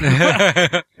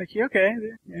 oh. Like, you okay?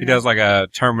 Yeah. He does like a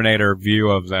Terminator view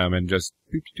of them and just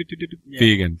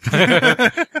vegan.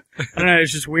 I don't know.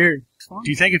 It's just weird. It's fun. Do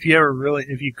you think if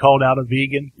you called out a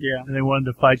vegan Yeah. and they wanted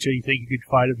to fight you think you could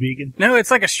fight a vegan? No,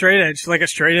 it's like a straight edge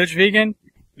vegan.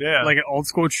 Yeah. Like an old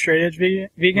school straight edge vegan.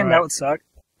 Right. That would suck.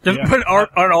 Just Yeah. But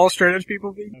aren't all straight edge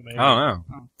people vegan? I don't know.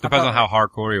 Oh. Depends on how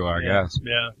hardcore you are, I Yeah. guess.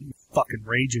 Yeah. Fucking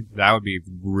raging. That would be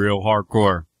real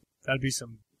hardcore. That'd be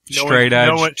some Straight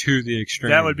edge to the extreme.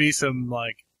 That would be some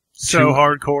like so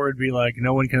hardcore. It'd be like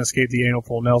no one can escape the anal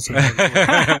full Nelson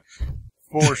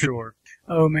for sure.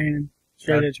 Oh man,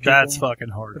 straight edge people. That's fucking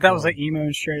hard. But that was like emo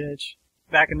and straight edge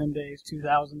back in them days,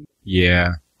 2000.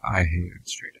 Yeah, I hated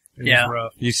straight edge. Yeah.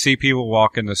 Rough. You see people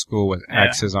walk into school with Yeah.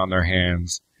 X's on their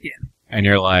hands. Yeah. And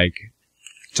you're like,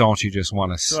 don't you just want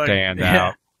to Like, stand yeah.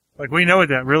 out? Like we know what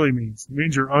that really means. It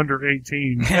means you're under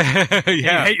 18. You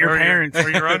Yeah. hate your Or parents. or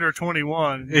you're under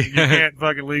 21. You can't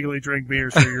fucking legally drink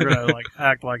beer, so you're gonna like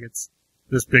act like it's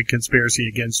this big conspiracy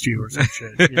against you or some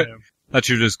shit. You know. That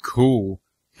you're just cool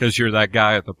because you're that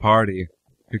guy at the party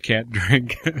who can't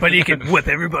drink. But he can whip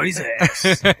everybody's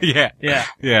ass. Yeah. Yeah.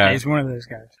 Yeah. He's one of those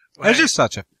guys. It's just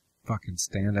such a fucking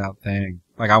standout thing.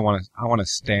 Like I want to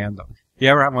stand them. You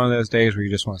ever have one of those days where you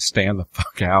just want to stand the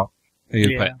fuck out? You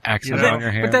Yeah. put X's You know, on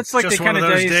your hands. But that's like Just the kind one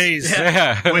of of those days. days.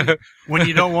 yeah. when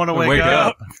you don't want to wake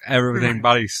up.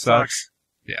 Everybody sucks.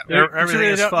 Yeah. Everything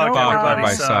is don't fucked. know why. Everybody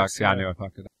Everybody sucks. sucks. Yeah, I knew I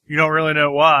fucked it up. You don't really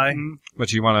know why. Mhm.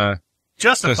 But you want to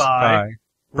Justify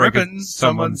breaking ripping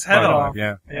someone's head butt off.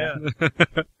 Yeah. Yeah.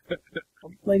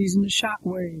 Ladies in the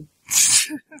shockwave.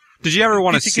 Did you ever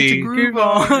want to Get see? your groove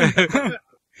on.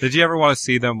 Did you ever want to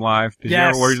see them live? Did you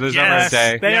ever? Were you Yes.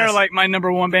 day? They Yes. are like my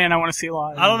number one band I want to see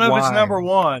live. I don't know if it's Why? number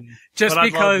one, Just but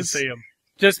I'd love to because, see 'em.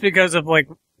 just because of like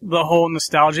the whole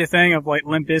nostalgia thing of like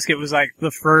Limp Bizkit was like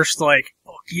the first like,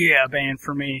 fuck yeah band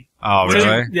for me. Oh, Would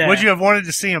really? Yeah. Would you have wanted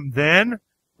to see them then,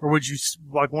 or would you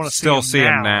like want to Still see see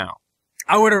them them now?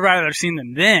 I would have rather seen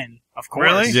them then, of course.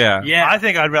 Really? Yeah. Yeah. I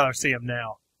think I'd rather see them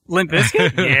now. Limp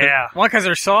Bizkit? Yeah. Why? Because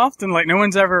they're soft and like no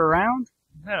one's ever around?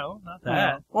 No, not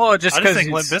that. Well, just I because just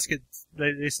think Limp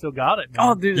Bizkit, they still got it. Man.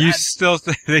 Oh, dude. You still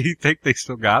they think they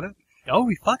still got it? Oh,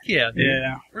 fuck yeah, dude.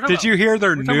 Yeah. We're talking Did you hear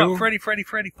their We're talking new? about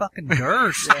Freddie fucking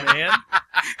Durst, man.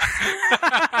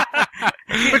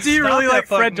 But do you Stop really that like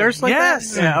Fred fucking- Durst like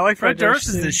yes. that? Yeah, I like Fred Durst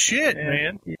too. is the shit, Yeah.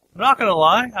 man. I'm not gonna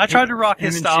lie. I tried to rock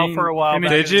his Him and style Gene- for a while. him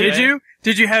and- back Did in the you? day. Did you?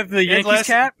 Did you have the It Yankees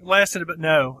cap? lasted about,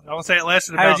 no. I won't say it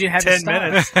lasted How about did you have 10 the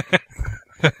minutes.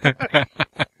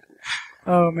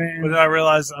 Oh man. But then I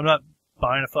realized I'm not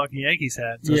buying a fucking Yankees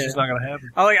hat, so it's Yeah. just not gonna happen.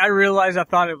 I realized I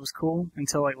thought it was cool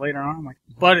until like later on. I'm like,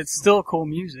 but it's still cool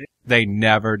music. They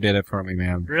never did it for me,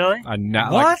 man. Really? I ne-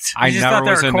 What? Like, I You just never thought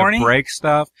they was were into corny? break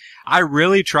stuff. I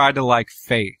really tried to like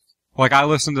Faith. Like I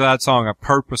listened to that song. I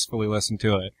purposefully listened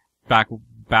to it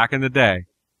back in the day.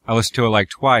 I listened to it like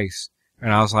twice,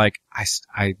 and I was like,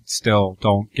 I still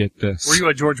don't get this. Were you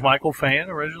a George Michael fan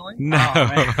originally? No. Oh,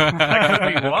 man. That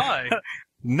could be why.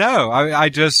 No, I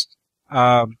just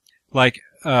break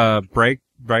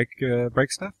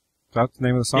stuff. Is that the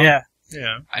name of the song? Yeah,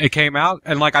 Yeah. It came out,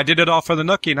 and like I did it all for the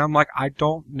Nookie, and I'm like, I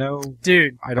don't know.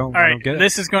 dude. I don't All right, get it.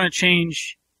 this is going to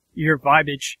change your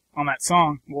vibage on that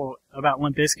song. Well, about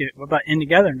Limp Bizkit. What about In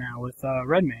Together now with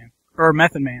Redman or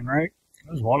Method Man? Right?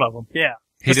 That was one of them. Yeah.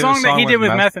 He The did a song that he song did with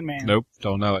with Method Man. Nope,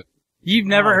 don't know it. You've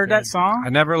never Oh, heard that dude. song? I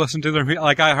never listened to their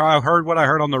like I heard what I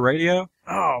heard on the radio,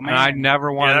 Oh man. and I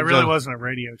never wanted Yeah, that really to. wasn't a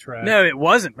radio track. No, it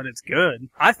wasn't, but it's good.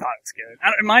 I thought it's good.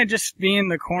 It might just being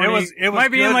the corny. It was might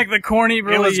be in good. like the corny,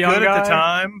 really it was young good guy. at the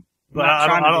time, but Not I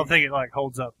trying to don't be. think it like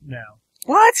holds up now.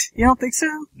 What? You don't think so?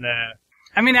 Nah.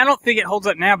 I mean, I don't think it holds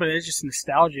up now, but it's just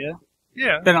nostalgia.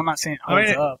 Yeah. Then I'm not saying it I holds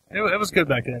mean, up. it was good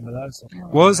back then, but that's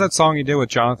What was that song you did with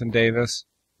Jonathan Davis?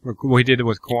 We did it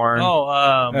with Korn.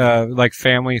 Oh, like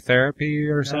Family Therapy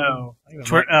or something. no. I think it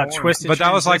was like Korn. Twisted But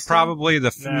that was like Transistor? probably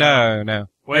no.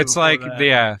 Way It's before like, that.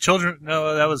 yeah. Children,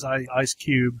 no, that was Ice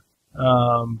Cube.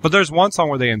 But there's one song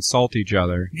where they insult each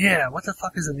other. Yeah, what the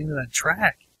fuck is the name of that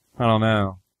track? I don't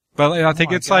know. But I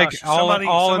think my it's like gosh. all in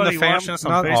Somebody the family. watching us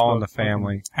on Not all in Facebook. the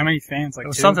family. How many fans? Like It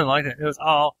was two? something like that. It was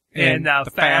all in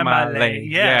the family.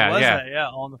 Yeah, it was yeah. that. Yeah,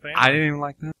 all in the family. I didn't even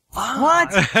like that. What?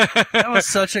 That was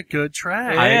such a good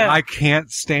track. Yeah. I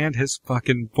can't stand his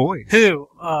fucking voice. Who?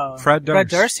 Fred Durst. Fred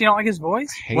Durst? You don't like his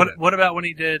voice? Hate it. What about when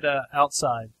he did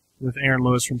Outside with Aaron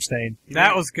Lewis from Stain?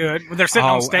 That was good. When they're sitting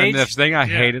on stage. And the thing I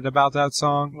Yeah. hated about that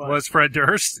song, Was Fred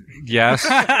Durst? yes,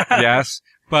 yes,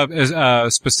 but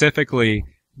specifically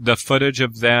the footage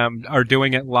of them are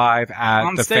doing it live at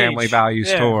On the stage. Family Values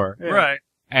Yeah. tour, Yeah. Right.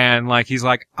 and like he's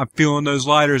like, I'm feeling those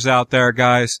lighters out there,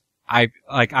 guys. I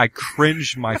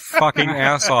cringed my fucking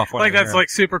ass off when Like I that's heard like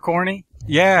super corny. it.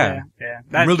 yeah. Yeah.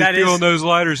 I'm really that feeling is, those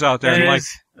lighters out there. that I'm like,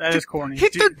 is- that is corny.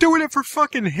 they're doing it for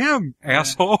fucking him,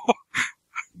 asshole.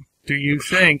 Do you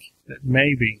think that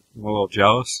maybe I'm a little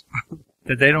jealous.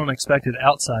 that they don't expect it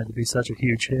Outside to be such a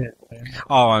huge hit? Man?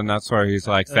 Oh, and that's where he's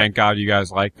like, thank God you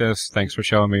guys like this. Thanks for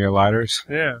showing me your lighters.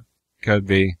 Yeah. Could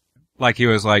be. Like he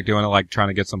was like doing it like trying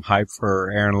to get some hype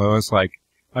for Aaron Lewis. Like,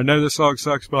 I know this song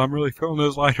sucks, but I'm really feeling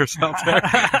those lighters out there.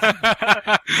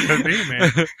 Could be,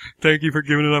 man. Thank you for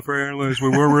giving it up for Aaron Lewis. We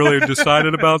weren't really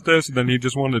decided about this, and then he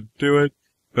just wanted to do it.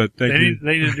 But thank you.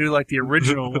 They need to do like the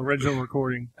original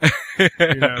recording.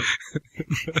 You know,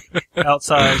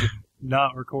 Outside,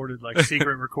 not recorded, like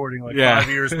secret recording, like Yeah. 5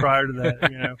 years prior to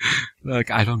that. You know.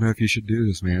 Like, I don't know if you should do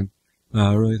this, man.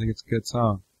 I really think it's a good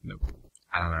song. Nope.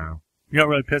 I don't know. You know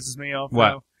what really pisses me off? What?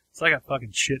 Though? It's like I got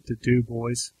fucking shit to do,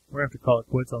 boys. We're gonna have to call it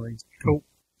quits on these. Cool.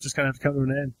 Just gonna have to come to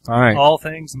an end. All right. All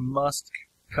things must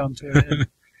come to an end.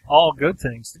 All good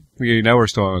things. You know we're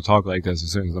still going to talk like this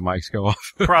as soon as the mics go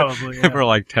off. Probably. Yeah. For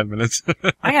like 10 minutes.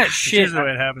 I got It's shit. usually the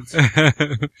way it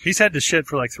happens. He's had to shit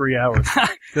for like 3 hours.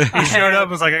 He showed up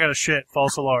and was like, I got to shit.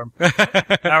 False alarm.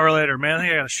 Hour later, man, I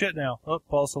think I got to shit now. Oh,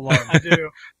 false alarm. I do.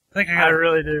 I think I I got to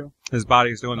really do. His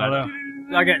body's doing I that.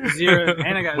 know. I got zero,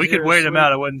 and I got We zero could wait him sleep.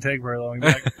 out. It wouldn't take very long. He'd be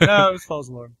like, no, it was false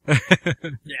alarm.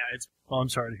 Yeah, it's Oh, I'm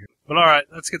sorry to hear. But all right,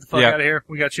 let's get the fuck Yeah. out of here.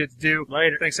 We got shit to do.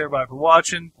 later. Thanks everybody for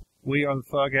watching. We are the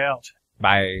fuck out.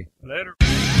 Bye. Later.